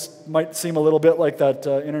 Now, this might seem a little bit like that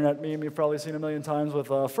internet meme you've probably seen a million times with,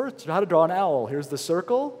 first, how to draw an owl. Here's the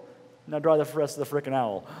circle. Now draw the rest of the frickin'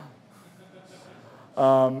 owl.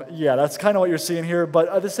 Yeah, that's kind of what you're seeing here, but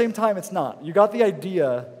at the same time, it's not. You got the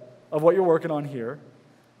idea of what you're working on here.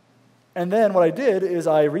 And then what I did is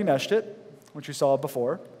I remeshed it, which you saw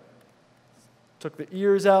before. Took the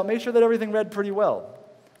ears out, made sure that everything read pretty well.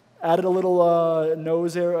 Added a little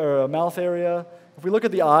nose area, or mouth area. If we look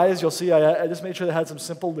at the eyes, you'll see I just made sure they had some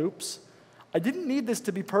simple loops. I didn't need this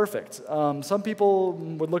to be perfect. Some people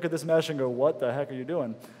would look at this mesh and go, what the heck are you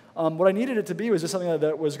doing? What I needed it to be was just something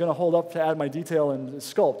that was going to hold up to add my detail and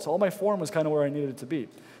sculpt. So all my form was kind of where I needed it to be.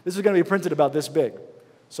 This was going to be printed about this big.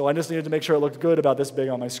 So I just needed to make sure it looked good about this big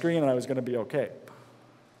on my screen, and I was going to be okay.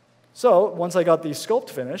 So once I got the sculpt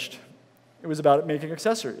finished, it was about making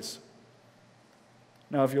accessories.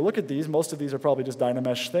 Now, if you look at these, most of these are probably just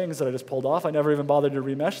Dynamesh things that I just pulled off. I never even bothered to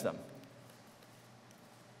remesh them.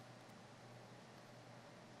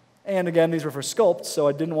 And again, these were for sculpts, so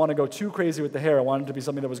I didn't want to go too crazy with the hair. I wanted it to be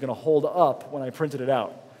something that was going to hold up when I printed it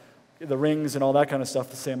out. The rings and all that kind of stuff,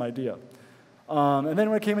 the same idea. And then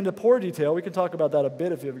when it came into pore detail, we can talk about that a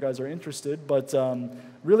bit if you guys are interested, but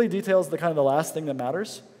really detail is the kind of the last thing that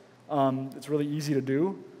matters. It's really easy to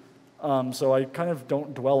do, so I kind of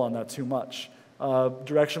don't dwell on that too much.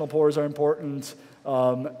 Directional pores are important.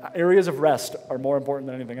 Areas of rest are more important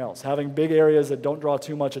than anything else. Having big areas that don't draw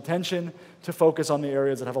too much attention to focus on the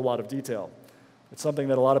areas that have a lot of detail. It's something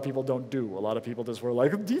that a lot of people don't do. A lot of people just were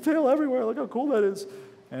like, detail everywhere, look how cool that is.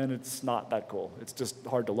 And it's not that cool. It's just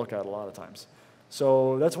hard to look at a lot of times.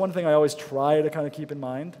 So that's one thing I always try to kind of keep in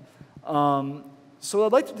mind. So what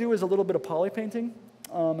I'd like to do is a little bit of poly painting,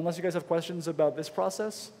 unless you guys have questions about this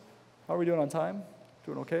process. How are we doing on time?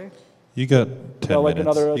 Doing okay? You got 10 like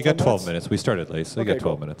minutes. another You got 10 12 minutes? minutes. We started late, so you Okay, got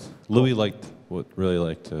 12 cool. minutes. Louis would really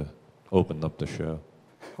like to open up the show.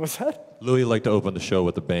 What's that? Louis liked to open the show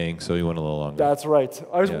with a bang, so he went a little longer. That's right.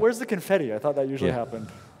 Yeah. Where's the confetti? I thought that usually Yeah. happened.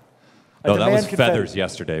 No, that was demand feathers confetti.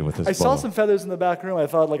 yesterday with his I saw ball. some feathers in the back room. I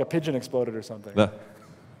thought like a pigeon exploded or something. No.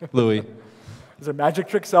 Louis. Is there magic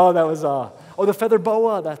tricks? Oh, that was, oh, the feather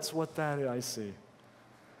boa. That's what that is. I see.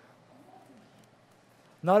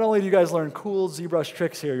 Not only do you guys learn cool ZBrush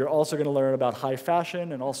tricks here, you're also going to learn about high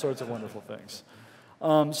fashion and all sorts of wonderful things.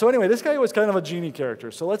 So anyway, this guy was kind of a genie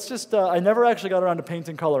character. So let's just, I never actually got around to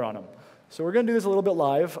painting color on him. So we're going to do this a little bit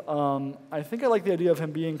live. I think I like the idea of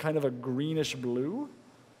him being kind of a greenish blue.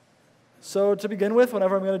 So to begin with,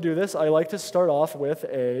 whenever I'm going to do this, I like to start off with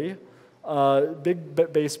a big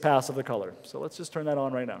base pass of the color. So let's just turn that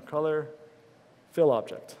on right now. Color, fill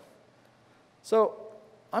object. So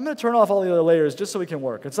I'm going to turn off all the other layers just so we can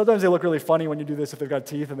work. And sometimes they look really funny when you do this if they've got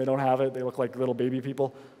teeth and they don't have it. They look like little baby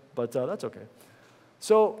people, but that's okay.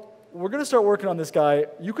 So we're going to start working on this guy.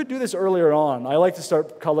 You could do this earlier on. I like to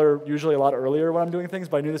start color usually a lot earlier when I'm doing things,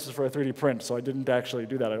 but I knew this was for a 3D print, so I didn't actually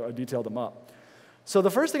do that. I detailed them up. So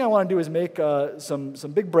the first thing I want to do is make some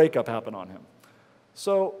big breakup happen on him.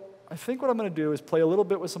 So I think what I'm going to do is play a little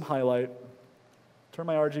bit with some highlight, turn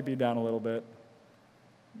my RGB down a little bit,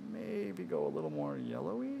 maybe go a little more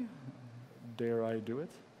yellowy. Dare I do it?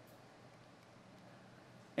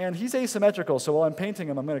 And he's asymmetrical, so while I'm painting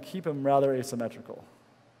him, I'm going to keep him rather asymmetrical.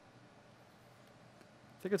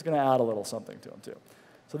 I think it's going to add a little something to him, too.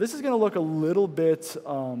 So this is going to look a little bit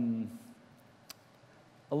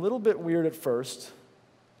weird at first,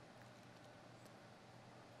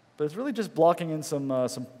 but it's really just blocking in some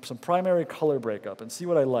primary color breakup and see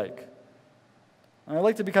what I like. And I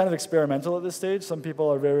like to be kind of experimental at this stage. Some people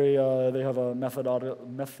are very, they have a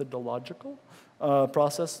methodological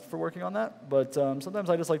process for working on that, but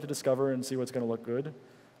sometimes I just like to discover and see what's going to look good.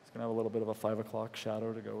 It's going to have a little bit of a 5 o'clock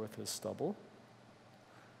shadow to go with his stubble.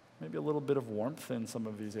 Maybe a little bit of warmth in some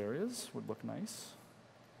of these areas would look nice.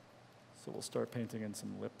 So we'll start painting in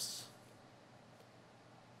some lips.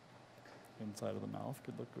 Inside of the mouth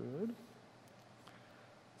could look good.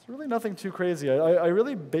 It's really nothing too crazy. I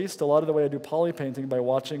really based a lot of the way I do poly painting by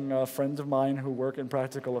watching friends of mine who work in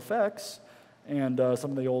practical effects and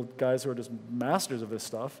some of the old guys who are just masters of this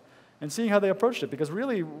stuff and seeing how they approached it. Because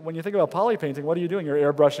really, when you think about poly painting, what are you doing?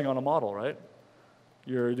 You're airbrushing on a model, right?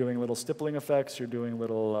 You're doing little stippling effects. You're doing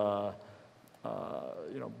little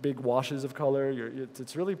big washes of color.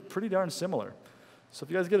 It's really pretty darn similar. So if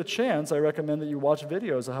you guys get a chance, I recommend that you watch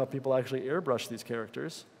videos of how people actually airbrush these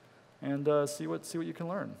characters and see what you can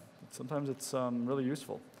learn. Sometimes it's really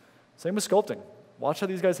useful. Same with sculpting. Watch how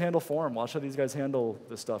these guys handle form. Watch how these guys handle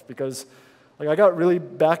this stuff. Because I got really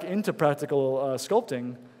back into practical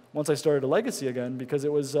sculpting once I started a Legacy again because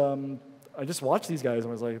it was, I just watched these guys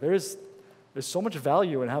and was like, there's so much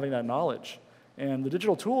value in having that knowledge. And the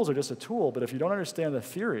digital tools are just a tool, but if you don't understand the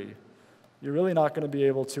theory, you're really not going to be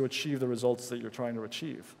able to achieve the results that you're trying to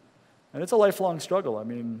achieve. And it's a lifelong struggle. I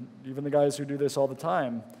mean, even the guys who do this all the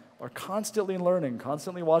time are constantly learning,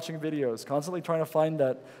 constantly watching videos, constantly trying to find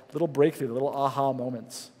that little breakthrough, the little aha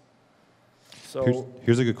moments. So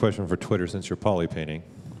Here's a good question for Twitter, since you're poly painting,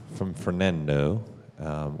 from Fernando,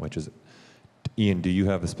 which is, Ian, do you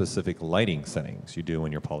have a specific lighting settings you do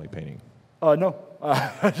when you're poly painting? No,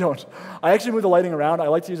 I don't. I actually move the lighting around. I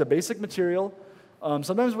like to use a basic material,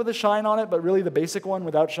 sometimes with a shine on it, but really the basic one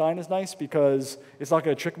without shine is nice because it's not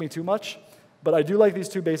going to trick me too much. But I do like these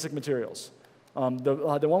two basic materials.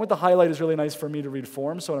 The one with the highlight is really nice for me to read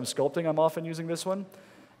form, so when I'm sculpting, I'm often using this one.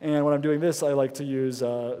 And when I'm doing this, I like to use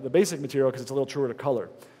the basic material because it's a little truer to color.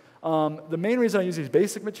 The main reason I use these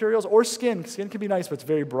basic materials, or skin can be nice, but it's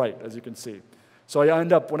very bright, as you can see. So I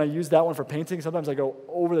end up, when I use that one for painting, sometimes I go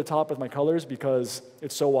over the top with my colors because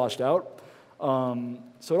it's so washed out.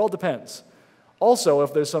 So it all depends. Also,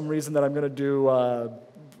 if there's some reason that I'm going to do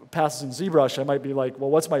passes in ZBrush, I might be like, well,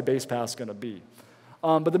 what's my base pass going to be?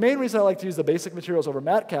 But the main reason I like to use the basic materials over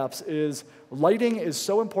matte caps is lighting is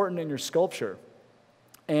so important in your sculpture.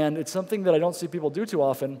 And it's something that I don't see people do too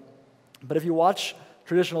often. But if you watch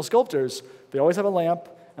traditional sculptors, they always have a lamp,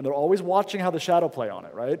 and they're always watching how the shadow play on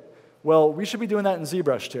it, right? Well, we should be doing that in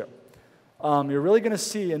ZBrush too. you're really going to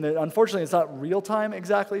see, and unfortunately it's not real time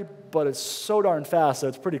exactly, but it's so darn fast that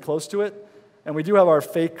it's pretty close to it. And we do have our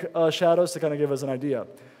fake shadows to kind of give us an idea.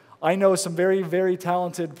 I know some very, very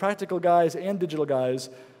talented practical guys and digital guys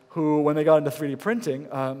who, when they got into 3D printing,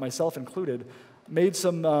 myself included, made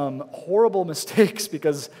some horrible mistakes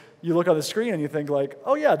because you look on the screen and you think like,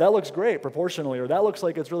 oh yeah, that looks great proportionally, or that looks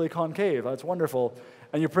like it's really concave, that's wonderful.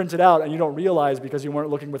 And you print it out and you don't realize because you weren't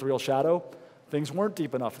looking with real shadow, things weren't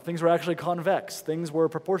deep enough, things were actually convex, things were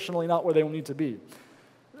proportionally not where they need to be.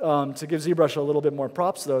 To give ZBrush a little bit more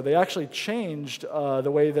props though, they actually changed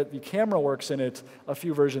the way that the camera works in it a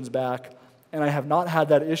few versions back, and I have not had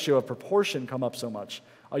that issue of proportion come up so much.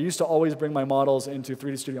 I used to always bring my models into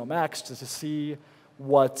 3D Studio Max to see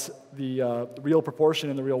what the real proportion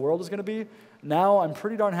in the real world is going to be. Now I'm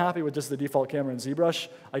pretty darn happy with just the default camera in ZBrush.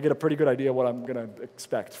 I get a pretty good idea what I'm going to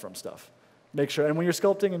expect from stuff. Make sure, and when you're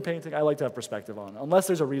sculpting and painting, I like to have perspective on, unless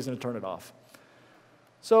there's a reason to turn it off.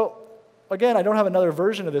 So again, I don't have another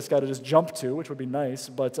version of this guy to just jump to, which would be nice,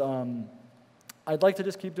 but I'd like to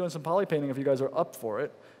just keep doing some poly painting if you guys are up for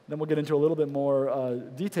it. Then we'll get into a little bit more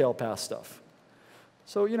detail past stuff.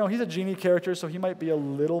 So, you know, he's a genie character, so he might be a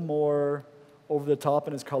little more over the top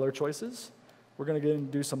in his color choices. We're going to get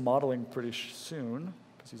and do some modeling pretty soon,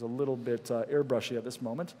 because he's a little bit airbrushy at this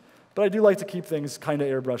moment. But I do like to keep things kind of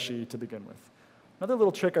airbrushy to begin with. Another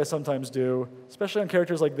little trick I sometimes do, especially on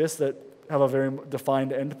characters like this that have a very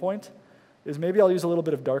defined endpoint, is maybe I'll use a little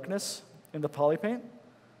bit of darkness in the poly paint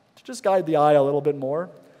to just guide the eye a little bit more.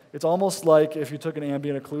 It's almost like if you took an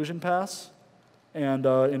ambient occlusion pass and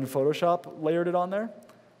in Photoshop layered it on there,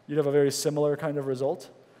 you'd have a very similar kind of result.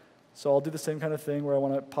 So I'll do the same kind of thing where I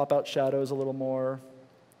want to pop out shadows a little more.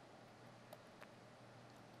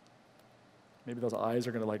 Maybe those eyes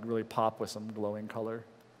are going to like really pop with some glowing color.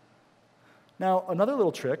 Now, another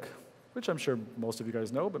little trick, which I'm sure most of you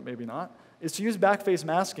guys know, but maybe not, is to use backface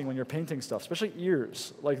masking when you're painting stuff, especially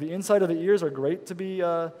ears. Like the inside of the ears are great to be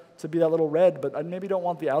that little red, but I maybe don't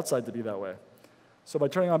want the outside to be that way. So by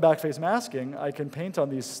turning on backface masking, I can paint on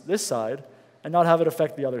this side and not have it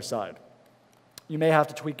affect the other side. You may have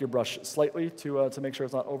to tweak your brush slightly to make sure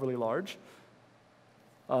it's not overly large,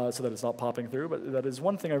 so that it's not popping through, but that is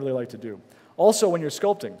one thing I really like to do. Also, when you're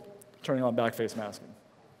sculpting, turning on backface masking.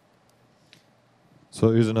 So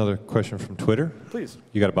here's another question from Twitter. Please.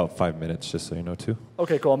 You got about 5 minutes, just so you know, too.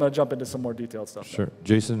 Okay, cool. I'm going to jump into some more detailed stuff. Sure. Then.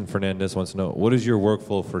 Jason Fernandez wants to know, what is your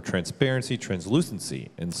workflow for transparency, translucency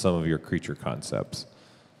in some of your creature concepts?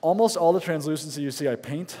 Almost all the translucency you see I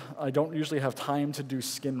paint. I don't usually have time to do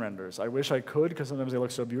skin renders. I wish I could, because sometimes they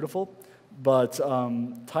look so beautiful. But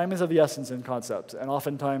time is of the essence in concept, and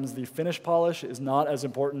oftentimes the finish polish is not as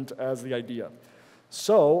important as the idea.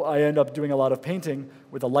 So I end up doing a lot of painting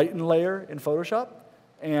with a lighten layer in Photoshop,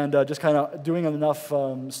 and just kind of doing enough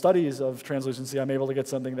studies of translucency, I'm able to get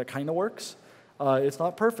something that kind of works. It's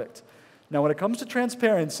not perfect. Now, when it comes to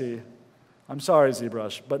transparency, I'm sorry,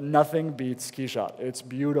 ZBrush, but nothing beats Keyshot. It's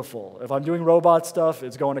beautiful. If I'm doing robot stuff,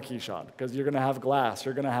 it's going to Keyshot, because you're going to have glass,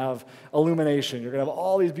 you're going to have illumination, you're going to have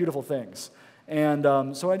all these beautiful things. And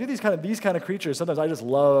so when I do these kind of creatures, sometimes I just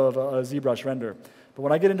love a ZBrush render. But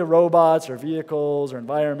when I get into robots or vehicles or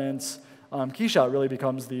environments, Keyshot really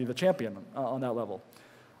becomes the champion on that level.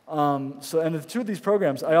 And the two of these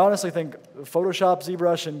programs, I honestly think Photoshop,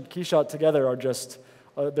 ZBrush, and Keyshot together are just,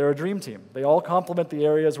 they're a dream team. They all complement the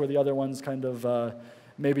areas where the other ones kind of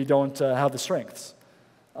maybe don't have the strengths.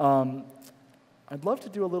 I'd love to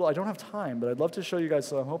do a little, I don't have time, but I'd love to show you guys,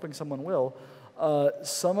 so I'm hoping someone will,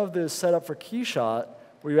 some of the setup for Keyshot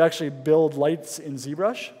where you actually build lights in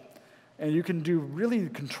ZBrush, and you can do really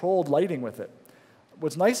controlled lighting with it.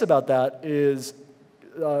 What's nice about that is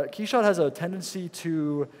Keyshot has a tendency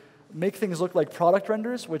to make things look like product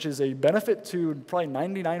renders, which is a benefit to probably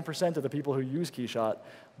 99% of the people who use Keyshot,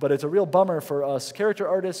 but it's a real bummer for us character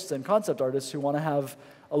artists and concept artists who want to have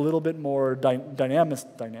a little bit more dynamic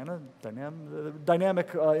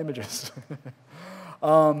images.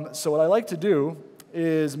 So what I like to do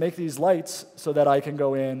is make these lights so that I can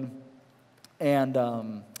go in and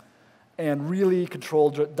really control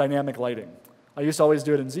dynamic lighting. I used to always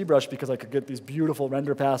do it in ZBrush because I could get these beautiful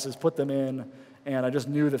render passes, put them in, and I just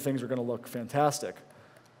knew that things were going to look fantastic.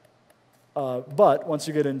 But once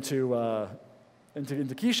you get into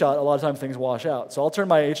Keyshot, a lot of times things wash out. So I'll turn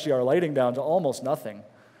my HDR lighting down to almost nothing,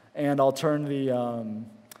 and I'll turn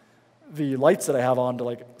the lights that I have on to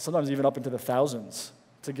like sometimes even up into the thousands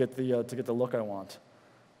to get the look I want.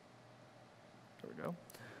 There we go.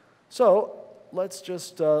 So let's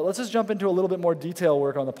just jump into a little bit more detail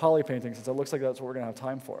work on the poly painting, since it looks like that's what we're going to have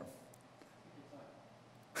time for.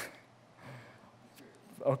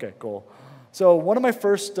 Okay, cool. So one of my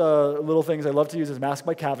first little things I love to use is mask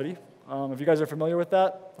by cavity. If you guys are familiar with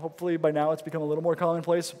that, hopefully by now it's become a little more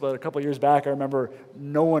commonplace, but a couple of years back I remember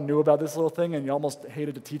no one knew about this little thing and you almost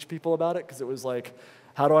hated to teach people about it because it was like,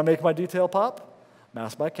 how do I make my detail pop?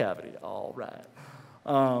 Mask by cavity, all right.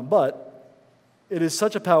 But it is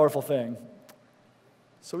such a powerful thing.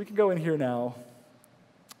 So we can go in here now.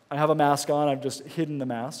 I have a mask on, I've just hidden the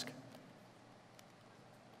mask.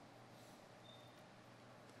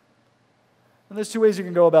 And there's two ways you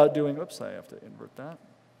can go about doing, oops, I have to invert that.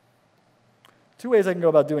 Two ways I can go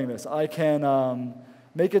about doing this. I can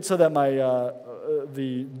make it so that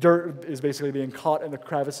the dirt is basically being caught in the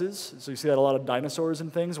crevices. So you see that a lot of dinosaurs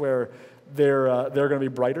and things where they're going to be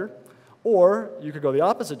brighter. Or you could go the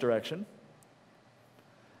opposite direction.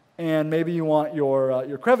 And maybe you want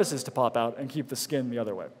your crevices to pop out and keep the skin the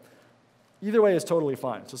other way. Either way is totally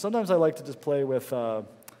fine. So sometimes I like to just play with a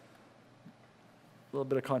little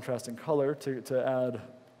bit of contrasting color to add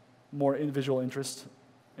more visual interest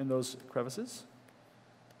in those crevices.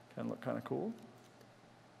 Can look kind of cool.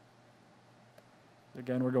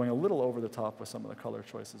 Again, we're going a little over the top with some of the color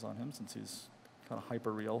choices on him since he's kind of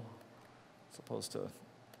hyper-real as opposed to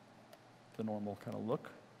the normal kind of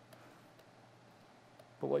look.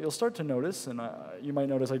 But what you'll start to notice, and you might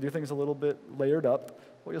notice I do things a little bit layered up,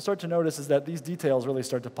 what you'll start to notice is that these details really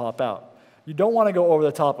start to pop out. You don't want to go over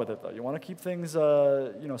the top with it, though. You want to keep things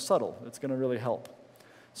subtle. It's going to really help.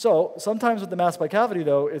 So sometimes with the mask by cavity,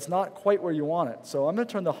 though, it's not quite where you want it. So I'm going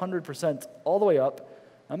to turn the 100% all the way up.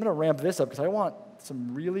 I'm going to ramp this up because I want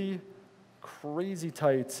some really crazy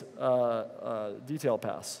tight detail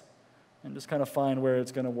pass and just kind of find where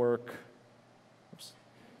it's going to work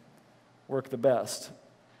the best.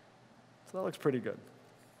 So that looks pretty good.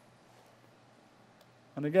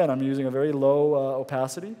 And again, I'm using a very low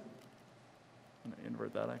opacity. I'm going to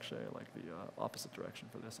invert that, actually. I like the opposite direction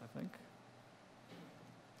for this, I think.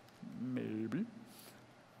 Maybe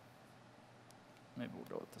we'll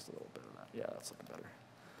go with just a little bit of that. Yeah, that's looking better.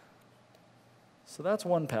 So that's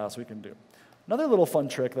one pass we can do. Another little fun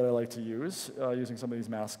trick that I like to use, using some of these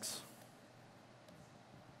masks.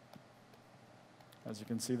 As you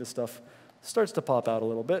can see, this stuff starts to pop out a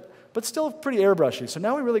little bit, but still pretty airbrushy. So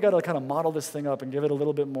now we really got to kind of model this thing up and give it a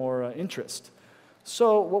little bit more interest.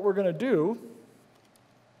 So what we're going to do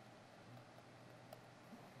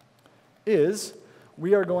is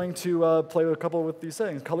we are going to play with a couple with these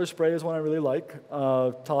settings. Color spray is one I really like.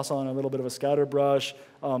 Toss on a little bit of a scatter brush.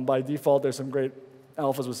 By default, there's some great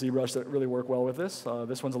alphas with ZBrush that really work well with this.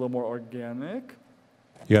 This one's a little more organic.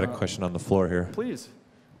 You got a question on the floor here. Please.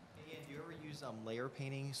 Ian, do you ever use layer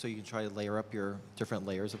painting so you can try to layer up your different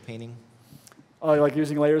layers of painting? You like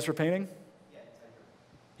using layers for painting?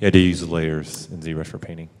 Yeah, do you use layers in ZBrush for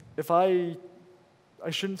painting? If I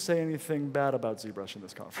shouldn't say anything bad about ZBrush in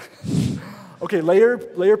this conference. Okay,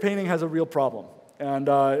 layer painting has a real problem, and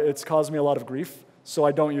it's caused me a lot of grief, so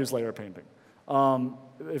I don't use layer painting.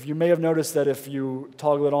 If you may have noticed that if you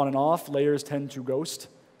toggle it on and off, layers tend to ghost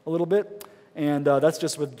a little bit, and that's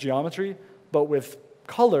just with geometry. But with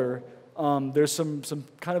color, there's some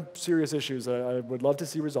kind of serious issues that I would love to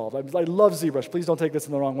see resolved. I love ZBrush. Please don't take this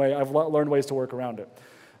in the wrong way. I've learned ways to work around it.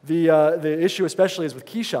 The issue especially is with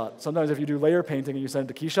Keyshot. Sometimes if you do layer painting and you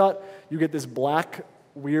send it to Keyshot, you get this black,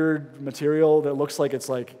 weird material that looks like it's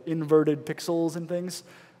like inverted pixels and things.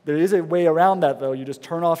 There is a way around that, though. You just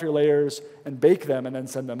turn off your layers and bake them and then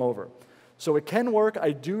send them over. So it can work.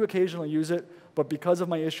 I do occasionally use it, but because of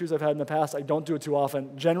my issues I've had in the past, I don't do it too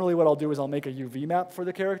often. Generally what I'll do is I'll make a UV map for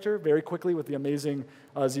the character very quickly with the amazing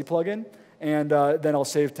Z plugin, and then I'll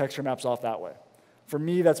save texture maps off that way. For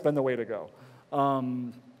me, that's been the way to go.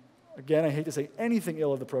 Again, I hate to say anything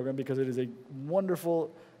ill of the program because it is a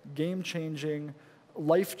wonderful, game-changing,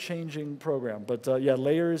 life-changing program. But yeah,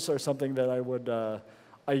 layers are something that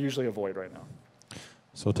I usually avoid right now.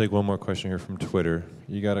 So we'll take one more question here from Twitter.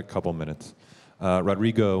 You got a couple minutes.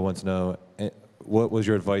 Rodrigo wants to know, what was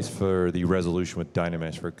your advice for the resolution with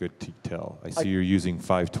Dynamesh for good detail? I see you're using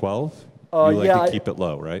 512. You like to keep it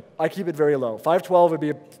low, right? I keep it very low. 512 would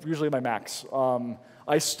be usually my max.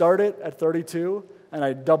 I start it at 32, and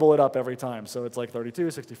I double it up every time. So it's like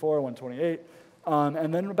 32, 64, 128.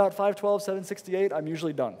 And then about 512, 768, I'm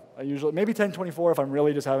usually done. Maybe 1024 if I'm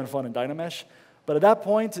really just having fun in Dynamesh. But at that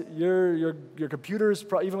point, your computer's,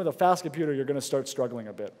 even with a fast computer, you're going to start struggling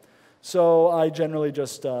a bit. So I generally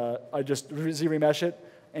just Z-remesh it.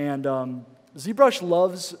 And ZBrush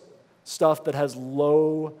loves stuff that has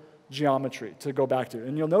low geometry to go back to.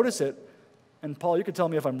 And you'll notice it, and Paul, you can tell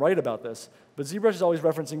me if I'm right about this, but ZBrush is always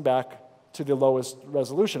referencing back to the lowest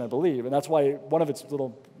resolution, I believe. And that's why one of its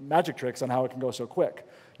little magic tricks on how it can go so quick.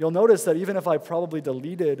 You'll notice that even if I probably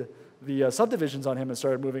deleted the subdivisions on him and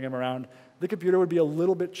started moving him around, the computer would be a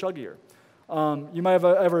little bit chuggier. You might have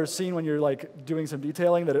ever seen when you're like doing some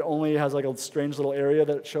detailing that it only has like a strange little area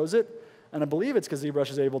that shows it. And I believe it's because ZBrush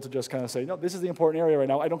is able to just kind of say, no, this is the important area right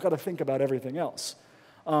now. I don't got to think about everything else,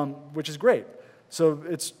 which is great. So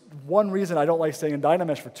it's one reason I don't like staying in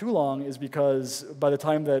Dynamesh for too long is because by the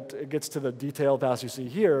time that it gets to the detail pass you see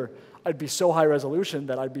here, I'd be so high resolution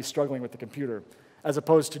that I'd be struggling with the computer, as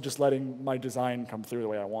opposed to just letting my design come through the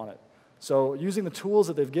way I want it. So using the tools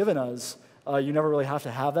that they've given us, you never really have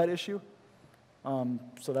to have that issue.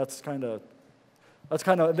 So that's kind of,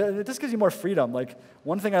 it just gives you more freedom. Like,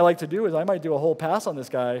 one thing I like to do is I might do a whole pass on this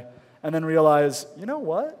guy and then realize, you know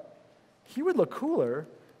what? He would look cooler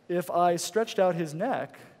if I stretched out his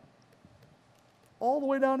neck all the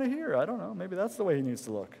way down to here. I don't know. Maybe that's the way he needs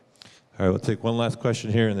to look. All right, we'll take one last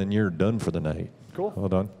question here, and then you're done for the night. Cool.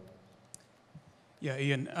 Hold on. Yeah,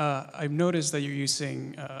 Ian, I've noticed that you're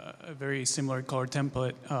using a very similar color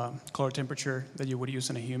template, color temperature that you would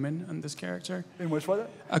use in a human on this character. In which one?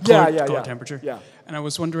 Color temperature. Yeah. And I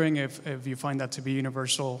was wondering if you find that to be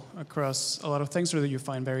universal across a lot of things, or do you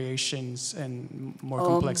find variations in more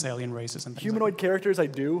complex alien races and things Humanoid like characters, I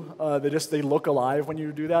do. They look alive when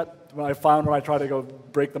you do that. When I try to go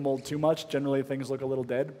break the mold too much, generally things look a little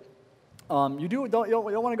dead. You don't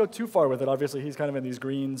want to go too far with it. Obviously, he's kind of in these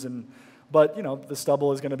greens But the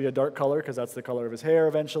stubble is going to be a dark color because that's the color of his hair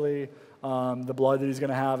eventually. The blood that he's going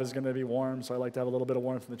to have is going to be warm, so I like to have a little bit of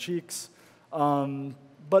warmth in the cheeks.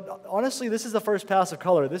 But honestly, this is the first pass of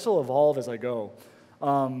color. This will evolve as I go.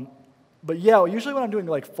 But yeah, usually when I'm doing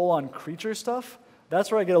like full-on creature stuff, that's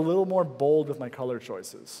where I get a little more bold with my color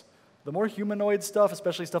choices. The more humanoid stuff,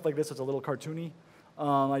 especially stuff like this, it's a little cartoony.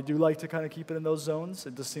 I do like to kind of keep it in those zones.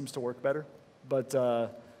 It just seems to work better. But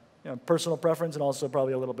personal preference and also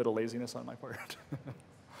probably a little bit of laziness on my part.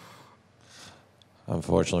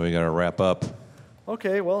 Unfortunately, we got to wrap up.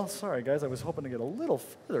 Okay, well, sorry guys. I was hoping to get a little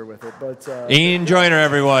further with it, but Ian Joyner,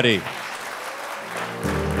 everybody.